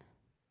 God.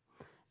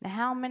 Now,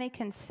 how many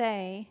can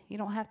say, you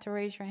don't have to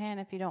raise your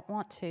hand if you don't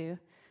want to,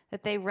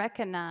 that they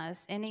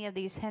recognize any of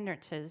these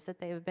hindrances that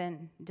they've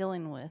been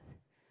dealing with?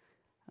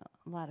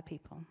 A lot of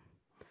people.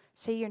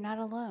 See, you're not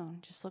alone.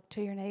 Just look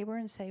to your neighbor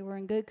and say, we're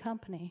in good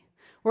company.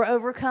 We're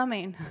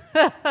overcoming.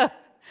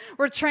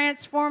 We're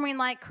transforming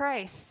like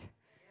Christ.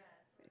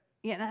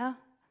 You know?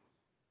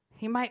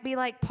 You might be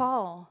like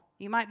Paul.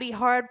 You might be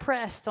hard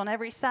pressed on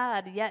every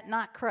side, yet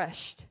not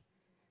crushed.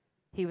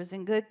 He was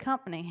in good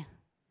company.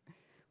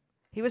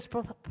 He was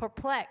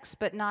perplexed,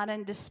 but not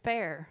in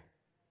despair.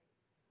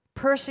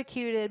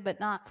 Persecuted, but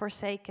not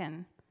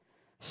forsaken.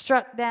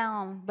 Struck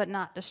down, but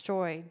not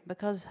destroyed.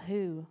 Because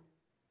who?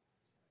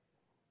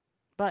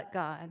 But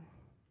God.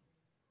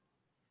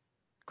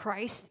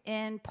 Christ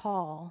in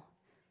Paul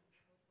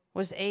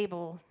was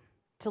able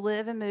to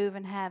live and move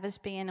and have his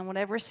being in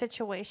whatever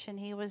situation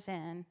he was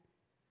in,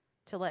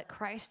 to let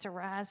Christ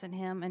arise in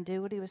him and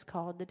do what he was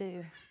called to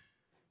do.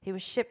 He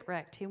was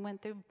shipwrecked. He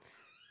went through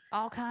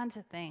all kinds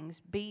of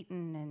things,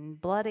 beaten and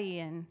bloody,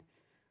 and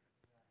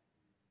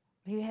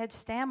he had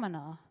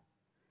stamina.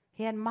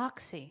 He had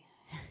moxie,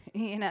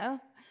 you know.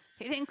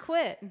 He didn't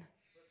quit.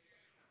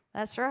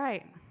 That's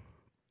right.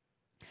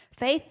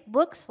 Faith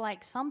looks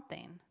like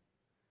something.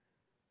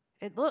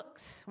 It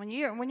looks, when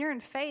you're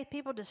in faith,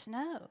 people just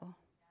know.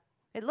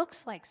 It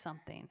looks like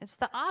something. It's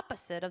the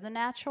opposite of the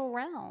natural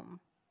realm,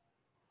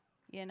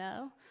 you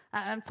know.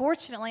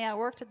 Unfortunately, I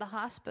worked at the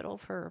hospital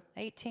for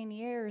 18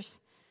 years,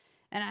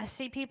 and I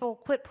see people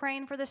quit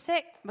praying for the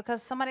sick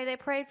because somebody they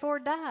prayed for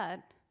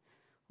died.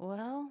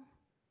 Well,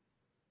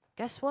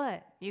 guess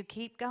what? You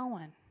keep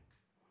going.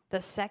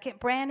 The second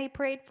brand he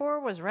prayed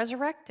for was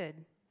resurrected.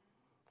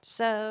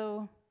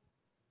 So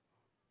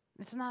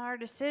it's not our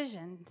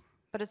decision,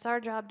 but it's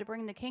our job to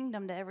bring the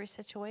kingdom to every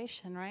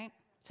situation, right?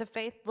 So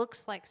faith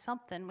looks like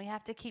something. We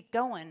have to keep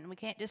going. We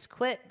can't just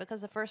quit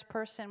because the first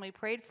person we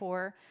prayed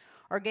for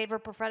or gave a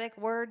prophetic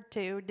word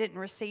to didn't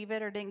receive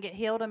it or didn't get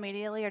healed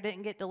immediately or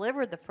didn't get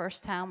delivered the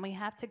first time. We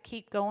have to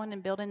keep going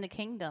and building the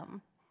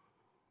kingdom.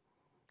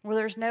 Where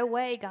there's no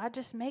way, God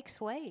just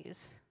makes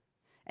ways.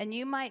 And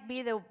you might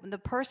be the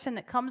person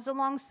that comes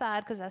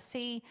alongside, because I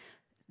see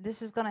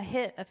this is going to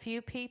hit a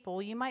few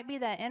people. You might be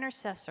that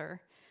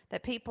intercessor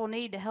that people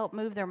need to help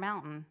move their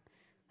mountain.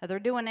 They're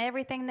doing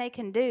everything they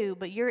can do,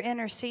 but you're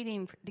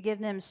interceding to give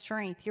them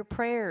strength. Your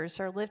prayers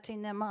are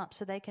lifting them up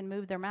so they can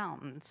move their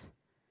mountains.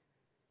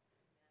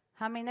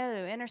 How many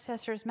know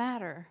intercessors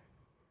matter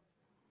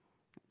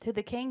to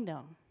the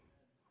kingdom?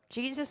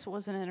 Jesus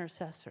was an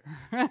intercessor.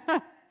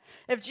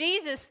 If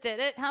Jesus did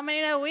it, how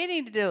many know we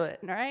need to do it,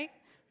 right?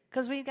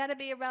 Because we've got to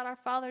be about our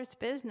Father's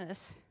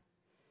business.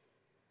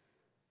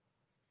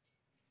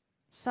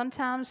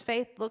 Sometimes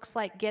faith looks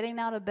like getting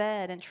out of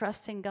bed and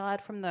trusting God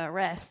from the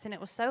arrest. And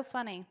it was so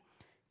funny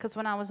because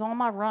when I was on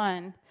my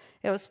run,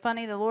 it was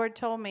funny. The Lord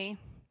told me,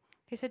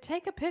 he said,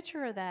 take a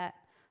picture of that.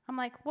 I'm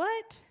like,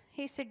 what?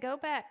 He said, go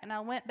back. And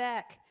I went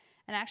back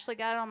and actually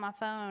got it on my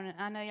phone. And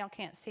I know y'all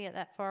can't see it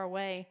that far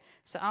away,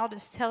 so I'll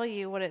just tell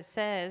you what it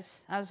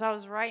says. I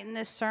was writing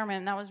this sermon,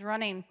 and I was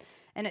running,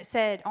 and it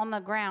said on the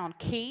ground,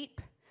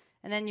 keep,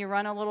 and then you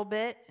run a little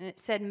bit. And it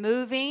said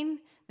moving,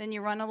 then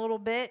you run a little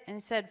bit, and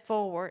it said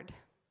forward.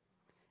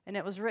 And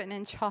it was written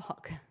in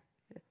chalk.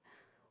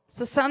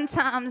 So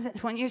sometimes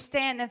when you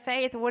stand in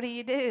faith, what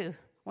do?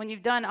 When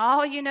you've done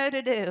all you know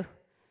to do,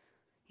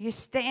 you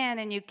stand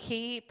and you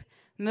keep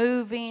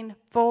moving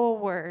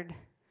forward.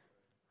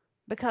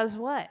 Because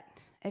what?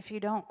 If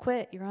you don't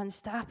quit, you're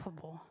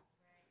unstoppable.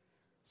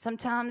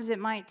 Sometimes it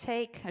might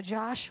take a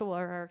Joshua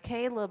or a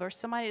Caleb or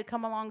somebody to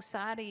come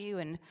alongside of you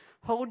and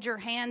hold your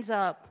hands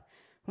up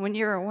when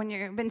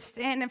you've been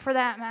standing for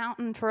that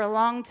mountain for a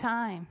long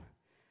time.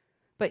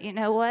 But you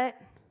know what?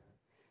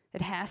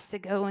 It has to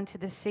go into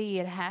the sea.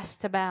 It has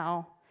to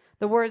bow.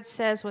 The word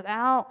says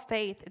without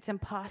faith, it's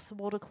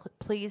impossible to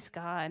please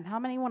God. How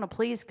many want to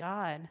please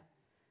God?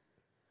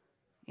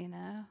 You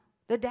know,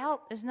 the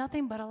doubt is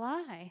nothing but a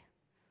lie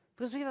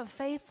because we have a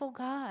faithful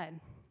God.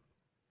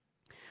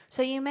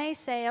 So you may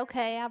say,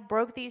 okay, I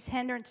broke these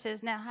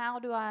hindrances. Now how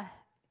do I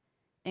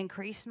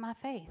increase my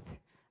faith?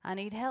 I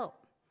need help.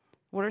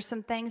 What are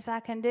some things I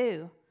can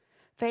do?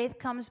 Faith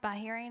comes by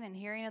hearing, and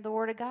hearing of the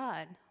word of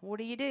God. What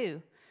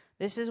do?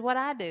 This is what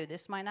I do.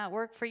 This might not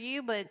work for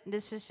you, but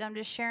I'm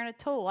just sharing a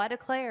tool. I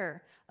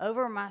declare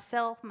over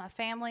myself, my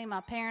family, my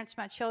parents,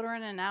 my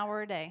children, an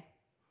hour a day.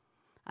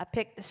 I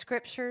pick the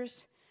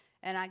scriptures,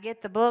 and I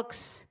get the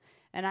books,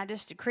 and I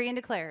just decree and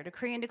declare,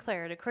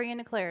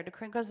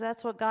 because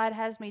that's what God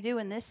has me do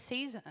in this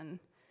season.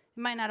 It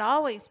might not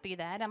always be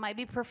that. It might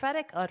be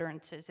prophetic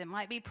utterances. It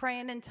might be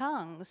praying in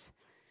tongues.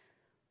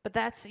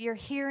 But you're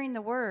hearing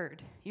the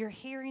word. You're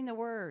hearing the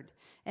word.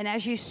 And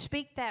as you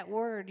speak that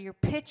word, you're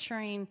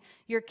picturing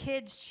your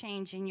kids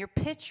changing. You're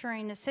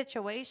picturing the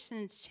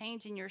situations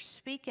changing. You're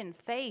speaking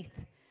faith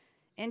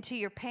into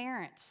your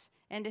parents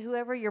and to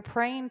whoever you're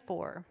praying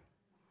for.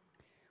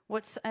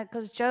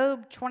 Because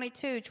Job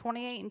 22,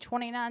 28, and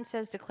 29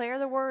 says, declare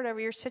the word over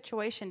your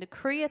situation.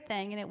 Decree a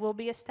thing, and it will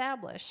be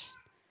established.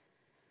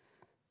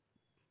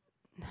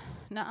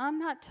 Now, I'm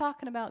not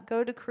talking about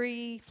go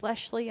decree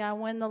fleshly, I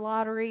win the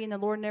lottery, and the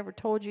Lord never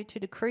told you to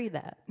decree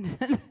that.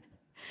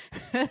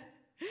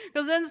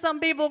 Because then some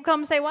people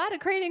come say, well, I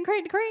decreed and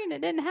decreed, and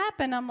it didn't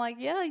happen. I'm like,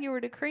 yeah, you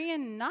were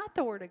decreeing not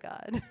the word of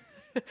God.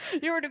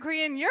 You were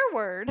decreeing your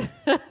word.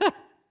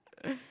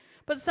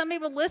 But some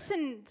people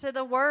listen to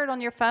the word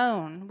on your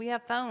phone. We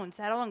have phones.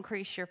 That'll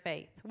increase your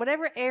faith.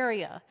 Whatever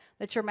area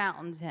that your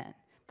mountain's in.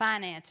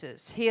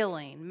 finances,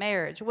 healing,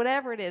 marriage,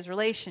 whatever it is,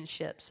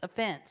 relationships,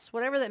 offense,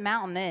 whatever that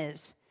mountain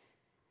is,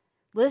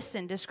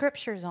 listen to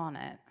scriptures on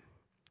it.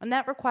 And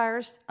that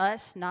requires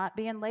us not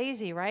being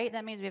lazy, right?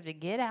 That means we have to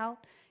get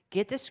out,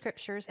 get the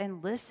scriptures,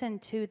 and listen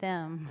to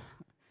them.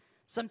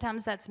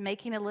 Sometimes that's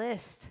making a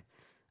list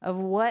of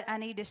what I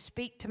need to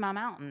speak to my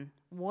mountain.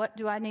 What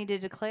do I need to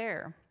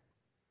declare?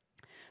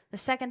 The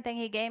second thing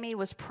he gave me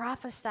was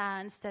prophesy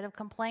instead of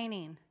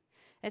complaining.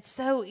 It's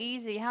so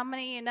easy. How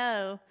many of you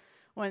know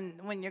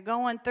when you're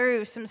going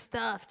through some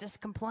stuff,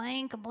 just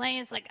complain.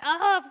 It's like,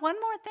 if one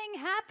more thing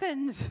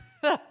happens.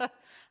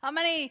 How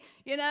many,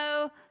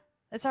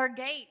 it's our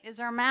gate, is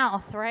our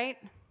mouth, right?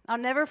 I'll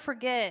never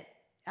forget,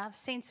 I've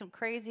seen some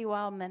crazy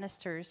wild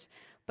ministers,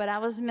 but I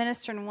was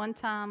ministering one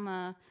time,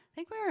 I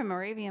think we were in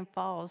Moravian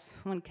Falls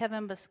when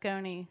Kevin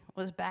Bosconi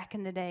was back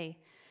in the day.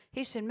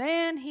 He said,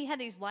 man, he had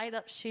these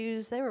light-up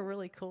shoes. They were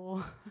really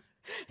cool.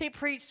 He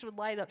preached with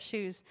light-up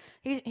shoes.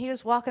 He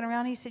was walking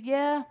around. He said,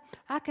 yeah,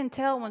 I can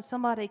tell when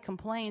somebody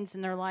complains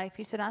in their life.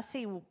 He said, I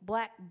see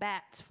black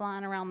bats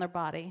flying around their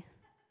body.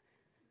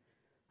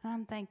 And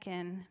I'm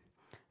thinking,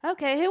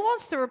 okay, who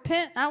wants to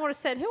repent? I would have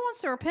said, who wants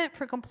to repent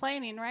for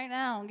complaining right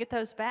now and get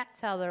those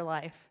bats out of their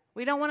life?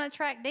 We don't want to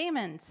attract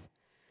demons.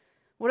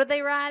 What do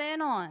they ride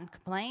in on?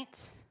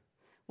 Complaints.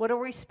 What are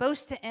we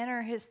supposed to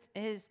enter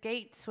his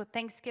gates with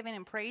thanksgiving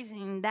and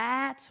praising?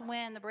 That's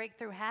when the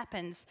breakthrough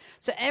happens.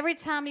 So every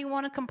time you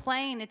want to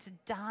complain, it's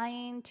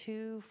dying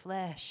to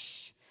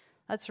flesh.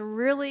 That's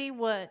really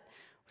what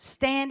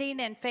standing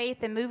in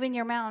faith and moving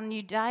your mountain,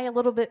 you die a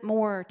little bit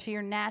more to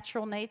your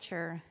natural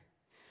nature.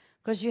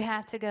 Because you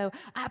have to go,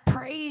 I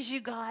praise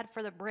you, God,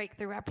 for the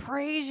breakthrough. I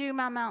praise you,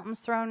 my mountain's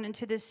thrown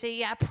into the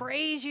sea. I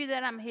praise you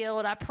that I'm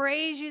healed. I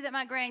praise you that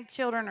my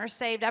grandchildren are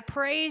saved. I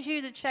praise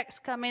you the check's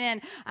coming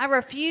in. I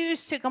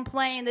refuse to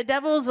complain. The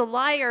devil's a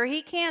liar.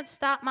 He can't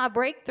stop my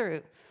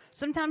breakthrough.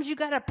 Sometimes you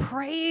got to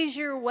praise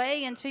your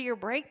way into your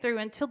breakthrough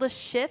until the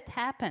shift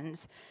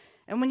happens.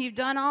 And when you've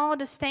done all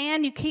to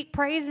stand, you keep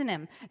praising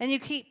him. And you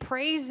keep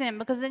praising him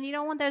because then you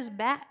don't want those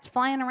bats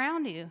flying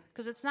around you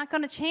because it's not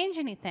going to change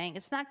anything.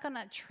 It's not going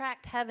to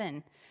attract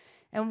heaven.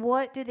 And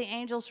what do the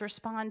angels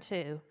respond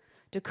to?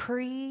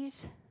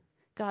 Decrees,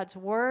 God's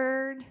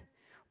word,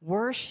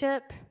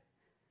 worship.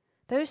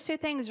 Those two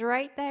things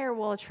right there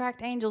will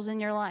attract angels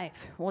in your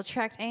life, will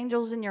attract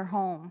angels in your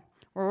home,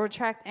 or will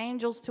attract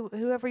angels to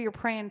whoever you're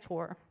praying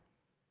for.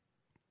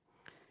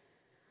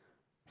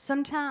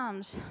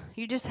 Sometimes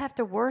you just have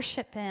to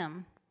worship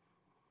him.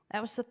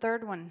 That was the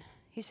third one.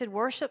 He said,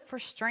 worship for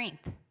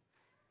strength.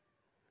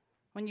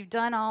 When you've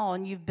done all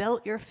and you've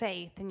built your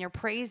faith and you're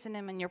praising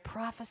him and you're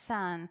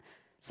prophesying,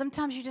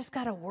 sometimes you just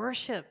got to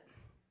worship.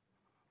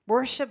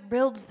 Worship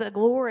builds the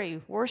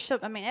glory.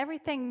 Worship,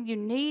 everything you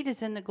need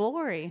is in the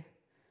glory.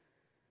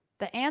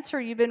 The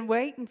answer you've been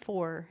waiting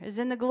for is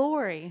in the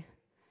glory.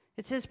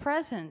 It's his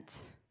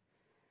presence.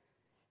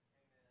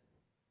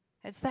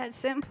 It's that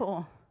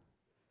simple.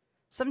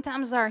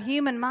 Sometimes our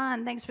human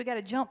mind thinks we got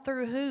to jump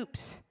through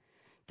hoops,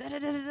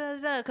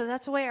 because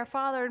that's the way our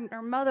father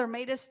or mother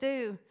made us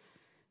do.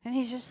 And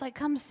he's just like,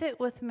 come sit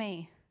with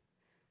me.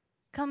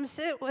 Come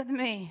sit with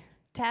me.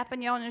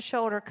 Tapping you on your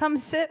shoulder. Come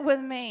sit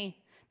with me.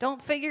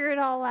 Don't figure it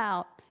all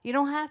out. You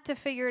don't have to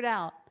figure it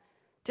out.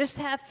 Just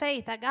have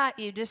faith. I got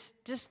you.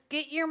 Just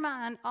get your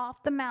mind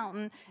off the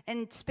mountain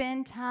and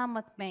spend time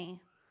with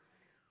me,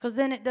 because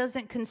then it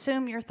doesn't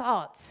consume your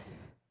thoughts.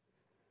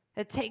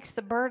 It takes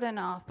the burden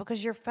off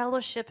because you're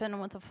fellowshipping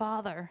with the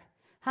Father.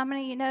 How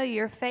many of you know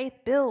your faith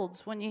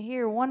builds when you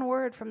hear one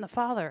word from the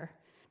Father?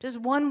 Just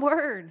one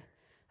word.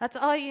 That's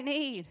all you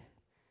need.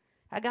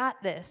 I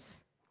got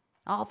this.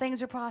 All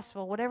things are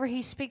possible. Whatever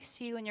he speaks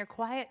to you in your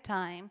quiet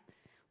time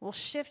will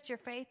shift your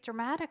faith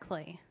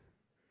dramatically.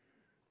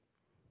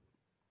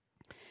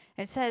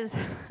 It says,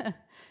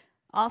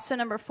 also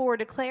number 4,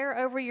 declare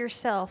over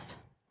yourself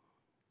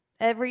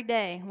every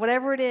day,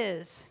 whatever it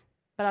is.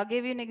 But I'll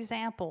give you an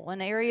example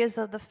in areas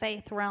of the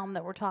faith realm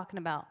that we're talking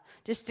about.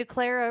 Just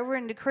declare over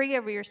and decree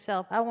over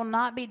yourself, I will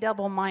not be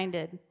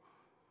double-minded.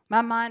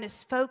 My mind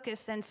is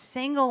focused and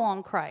single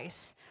on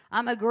Christ.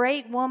 I'm a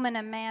great woman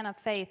and man of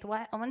faith.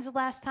 When's the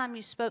last time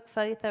you spoke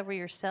faith over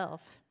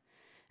yourself?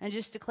 And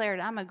just declared,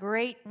 I'm a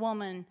great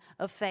woman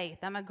of faith.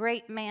 I'm a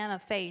great man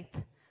of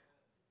faith.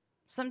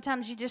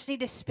 Sometimes you just need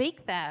to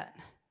speak that,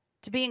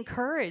 to be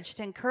encouraged,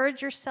 to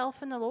encourage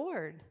yourself in the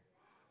Lord.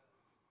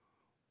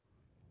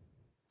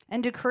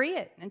 And decree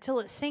it until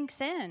it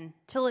sinks in,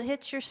 till it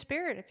hits your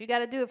spirit. If you got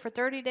to do it for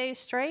 30 days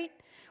straight,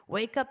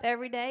 wake up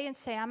every day and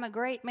say, I'm a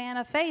great man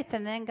of faith.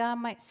 And then God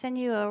might send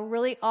you a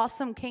really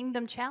awesome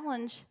kingdom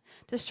challenge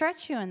to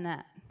stretch you in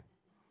that.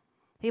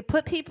 He'll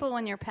put people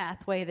in your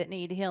pathway that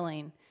need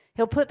healing.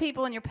 He'll put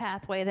people in your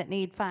pathway that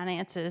need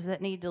finances,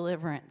 that need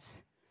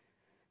deliverance.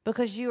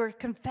 Because you are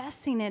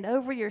confessing it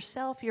over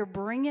yourself. You're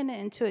bringing it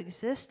into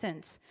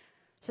existence.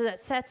 So that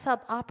sets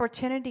up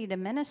opportunity to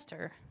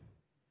minister.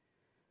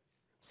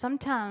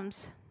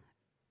 Sometimes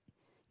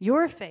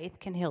your faith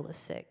can heal the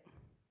sick.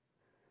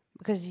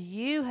 because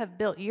you have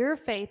built your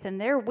faith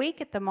and they're weak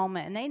at the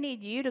moment and they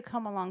need you to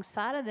come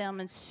alongside of them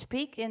and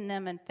speak in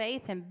them in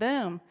faith, and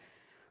boom,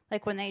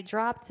 like when they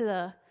dropped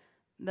the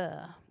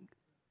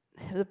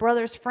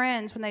brother's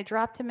friends, when they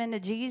dropped him into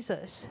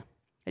Jesus,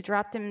 they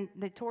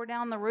tore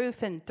down the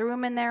roof and threw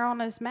him in there on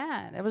his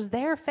mat. It was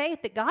their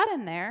faith that got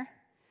him there.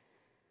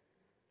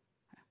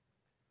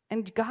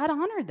 And God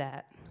honored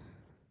that.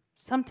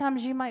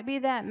 Sometimes you might be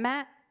that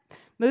mat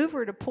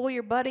mover to pull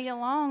your buddy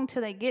along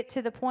till they get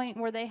to the point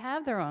where they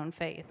have their own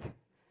faith.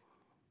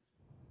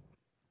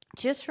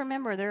 Just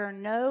remember, there are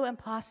no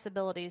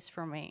impossibilities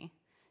for me.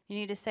 You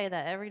need to say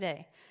that every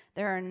day.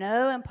 There are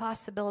no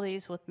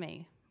impossibilities with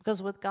me,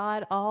 because with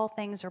God, all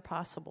things are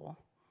possible.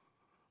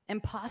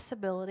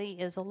 Impossibility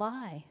is a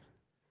lie.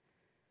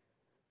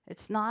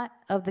 It's not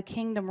of the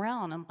kingdom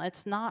realm.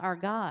 It's not our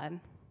God.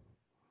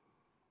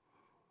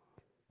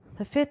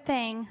 The fifth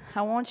thing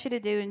I want you to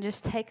do, and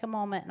just take a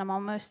moment, and I'm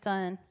almost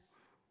done.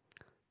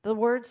 The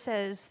word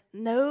says,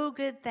 no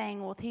good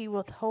thing will he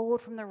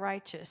withhold from the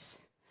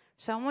righteous.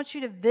 So I want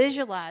you to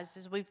visualize,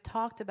 as we've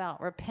talked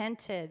about,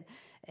 repented,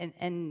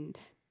 and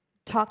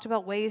talked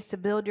about ways to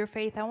build your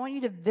faith. I want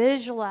you to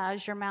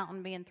visualize your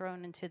mountain being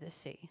thrown into the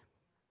sea.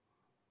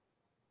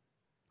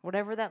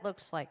 Whatever that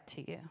looks like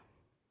to you.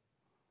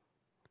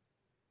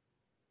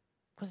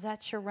 Because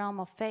that's your realm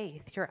of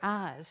faith, your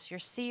eyes. Your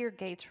seer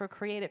gates were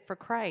created for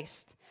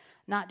Christ,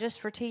 not just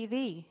for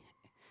TV,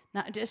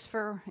 not just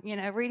for,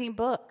 reading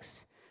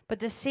books. But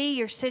to see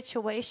your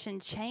situation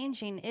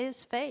changing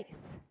is faith.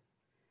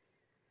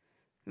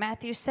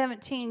 Matthew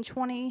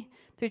 17:20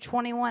 through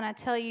 21, I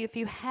tell you, if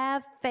you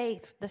have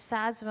faith the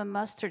size of a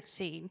mustard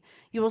seed,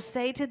 you will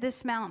say to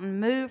this mountain,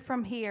 move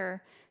from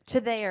here to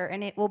there,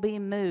 and it will be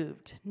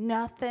moved.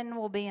 Nothing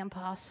will be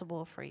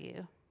impossible for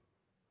you.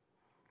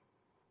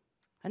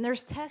 And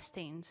there's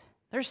testings.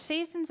 There's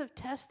seasons of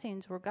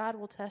testings where God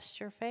will test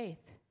your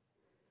faith.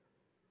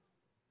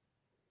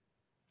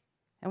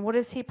 And what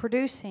is he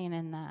producing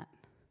in that?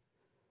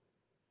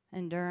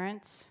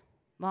 Endurance,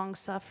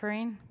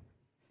 long-suffering.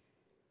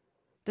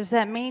 Does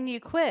that mean you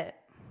quit?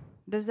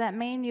 Does that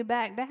mean you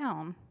back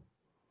down?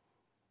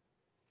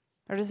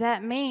 Or does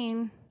that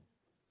mean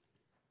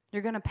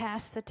you're going to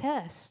pass the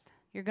test?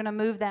 You're going to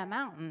move that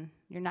mountain.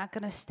 You're not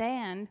going to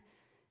stand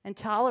and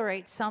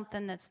tolerate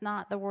something that's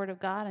not the Word of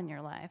God in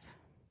your life.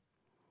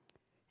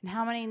 And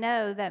how many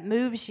know that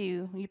moves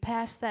you, you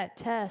pass that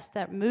test,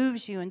 that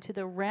moves you into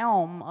the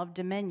realm of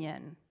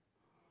dominion?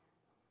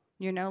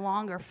 You're no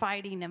longer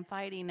fighting and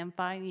fighting and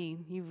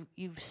fighting.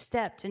 You've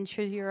stepped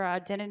into your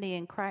identity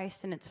in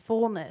Christ and its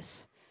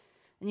fullness.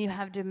 And you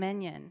have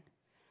dominion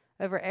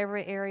over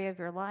every area of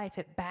your life.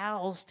 It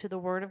bows to the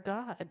Word of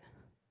God.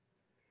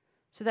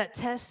 So that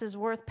test is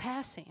worth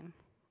passing.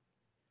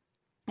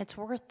 It's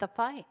worth the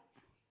fight.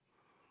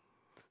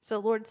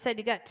 So the Lord said,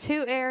 you got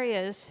two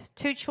areas,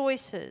 two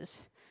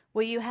choices.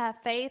 Will you have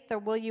faith or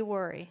will you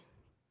worry?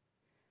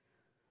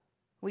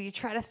 Will you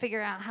try to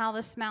figure out how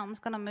this mountain's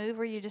going to move,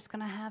 or are you just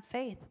going to have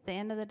faith at the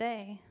end of the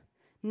day?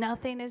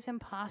 Nothing is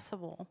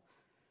impossible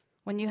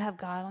when you have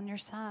God on your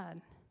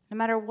side, no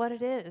matter what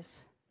it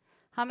is.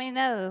 How many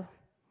know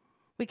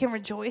we can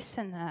rejoice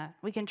in that?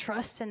 We can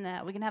trust in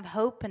that. We can have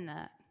hope in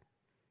that.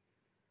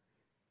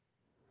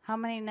 How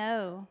many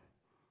know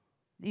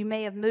you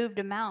may have moved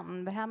a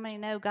mountain, but how many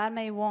know God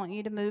may want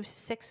you to move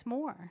 6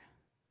 more?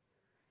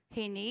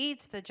 He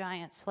needs the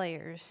giant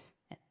slayers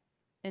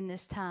in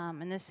this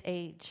time, in this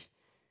age.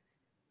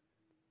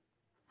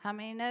 How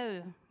many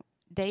know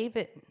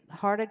David,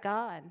 heart of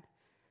God,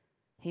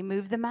 he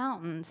moved the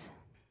mountains?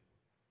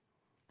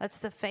 That's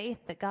the faith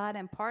that God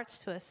imparts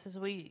to us as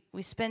we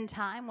spend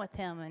time with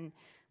him, and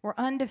we're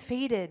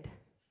undefeated.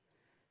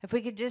 If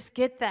we could just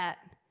get that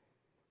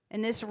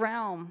in this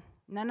realm,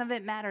 none of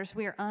it matters.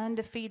 We are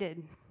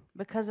undefeated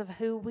because of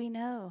who we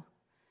know,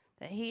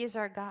 that he is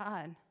our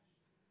God.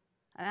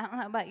 And I don't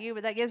know about you,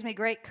 but that gives me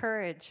great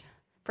courage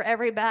for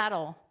every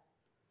battle.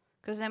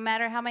 Because no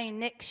matter how many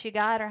nicks you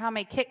got or how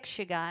many kicks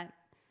you got,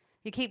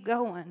 you keep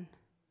going.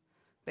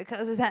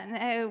 Because of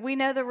that, we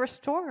know the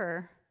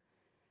restorer.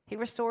 He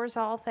restores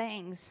all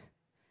things.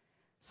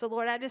 So,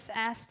 Lord, I just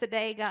ask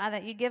today, God,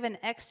 that you give an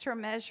extra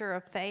measure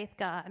of faith,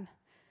 God,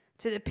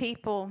 to the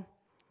people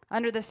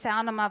under the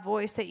sound of my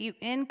voice, that you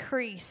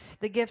increase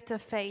the gift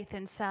of faith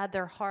inside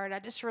their heart. I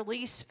just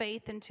release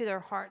faith into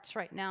their hearts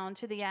right now,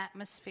 into the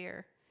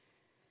atmosphere.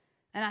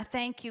 And I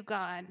thank you,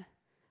 God.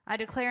 I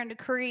declare and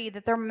decree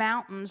that their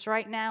mountains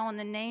right now in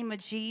the name of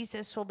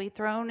Jesus will be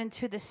thrown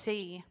into the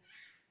sea.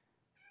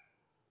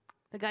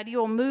 That God, you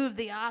will move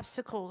the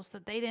obstacles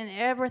that they didn't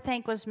ever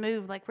think was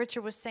moved, like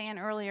Richard was saying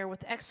earlier,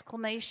 with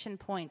exclamation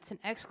points and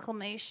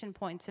exclamation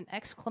points and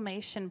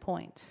exclamation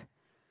points.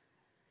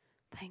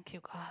 Thank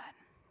you, God.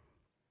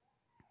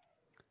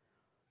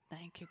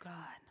 Thank you, God.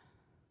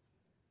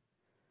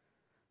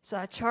 So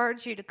I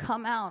charge you to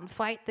come out and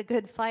fight the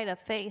good fight of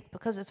faith,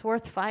 because it's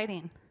worth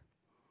fighting.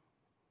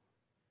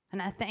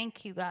 And I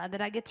thank you, God,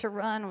 that I get to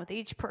run with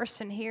each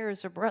person here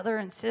as a brother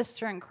and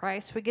sister in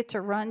Christ. We get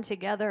to run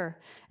together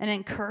and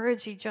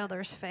encourage each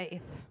other's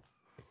faith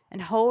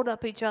and hold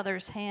up each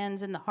other's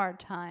hands in the hard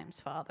times,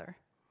 Father.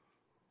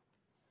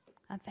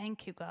 I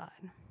thank you, God.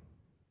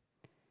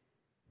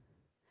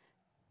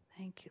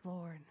 Thank you,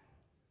 Lord.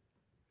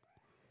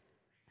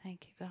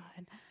 Thank you,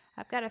 God.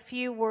 I've got a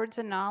few words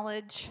of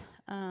knowledge,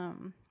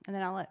 and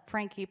then I'll let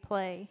Frankie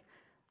play.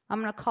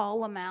 I'm going to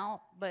call them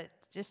out, but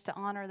just to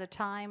honor the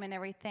time and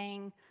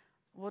everything,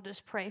 we'll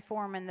just pray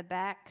for them in the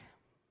back.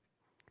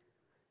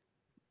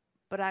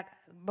 But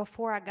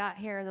before I got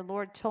here, the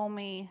Lord told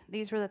me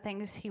these were the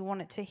things he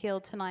wanted to heal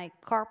tonight.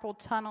 Carpal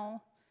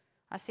tunnel.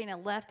 I seen a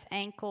left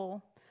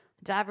ankle,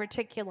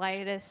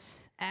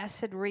 diverticulitis,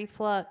 acid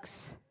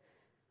reflux.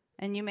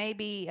 And you may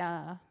be,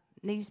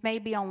 these may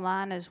be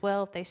online as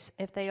well.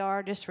 If they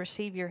are, just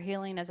receive your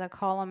healing as I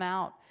call them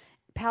out.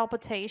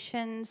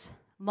 Palpitations,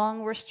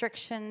 lung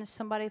restrictions.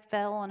 Somebody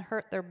fell and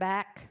hurt their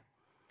back.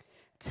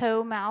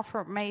 Toe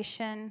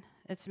malformation.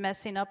 It's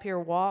messing up your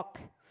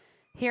walk.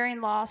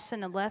 Hearing loss in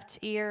the left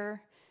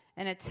ear,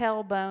 and a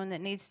tailbone that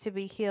needs to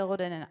be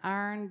healed, and an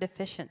iron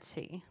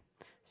deficiency.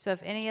 So if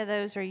any of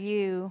those are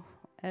you,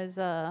 as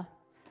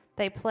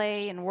they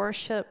play and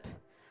worship,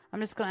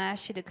 I'm just going to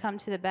ask you to come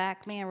to the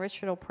back. Me and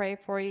Richard will pray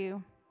for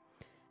you,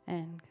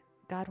 and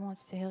God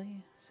wants to heal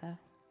you. So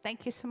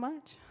thank you so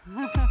much.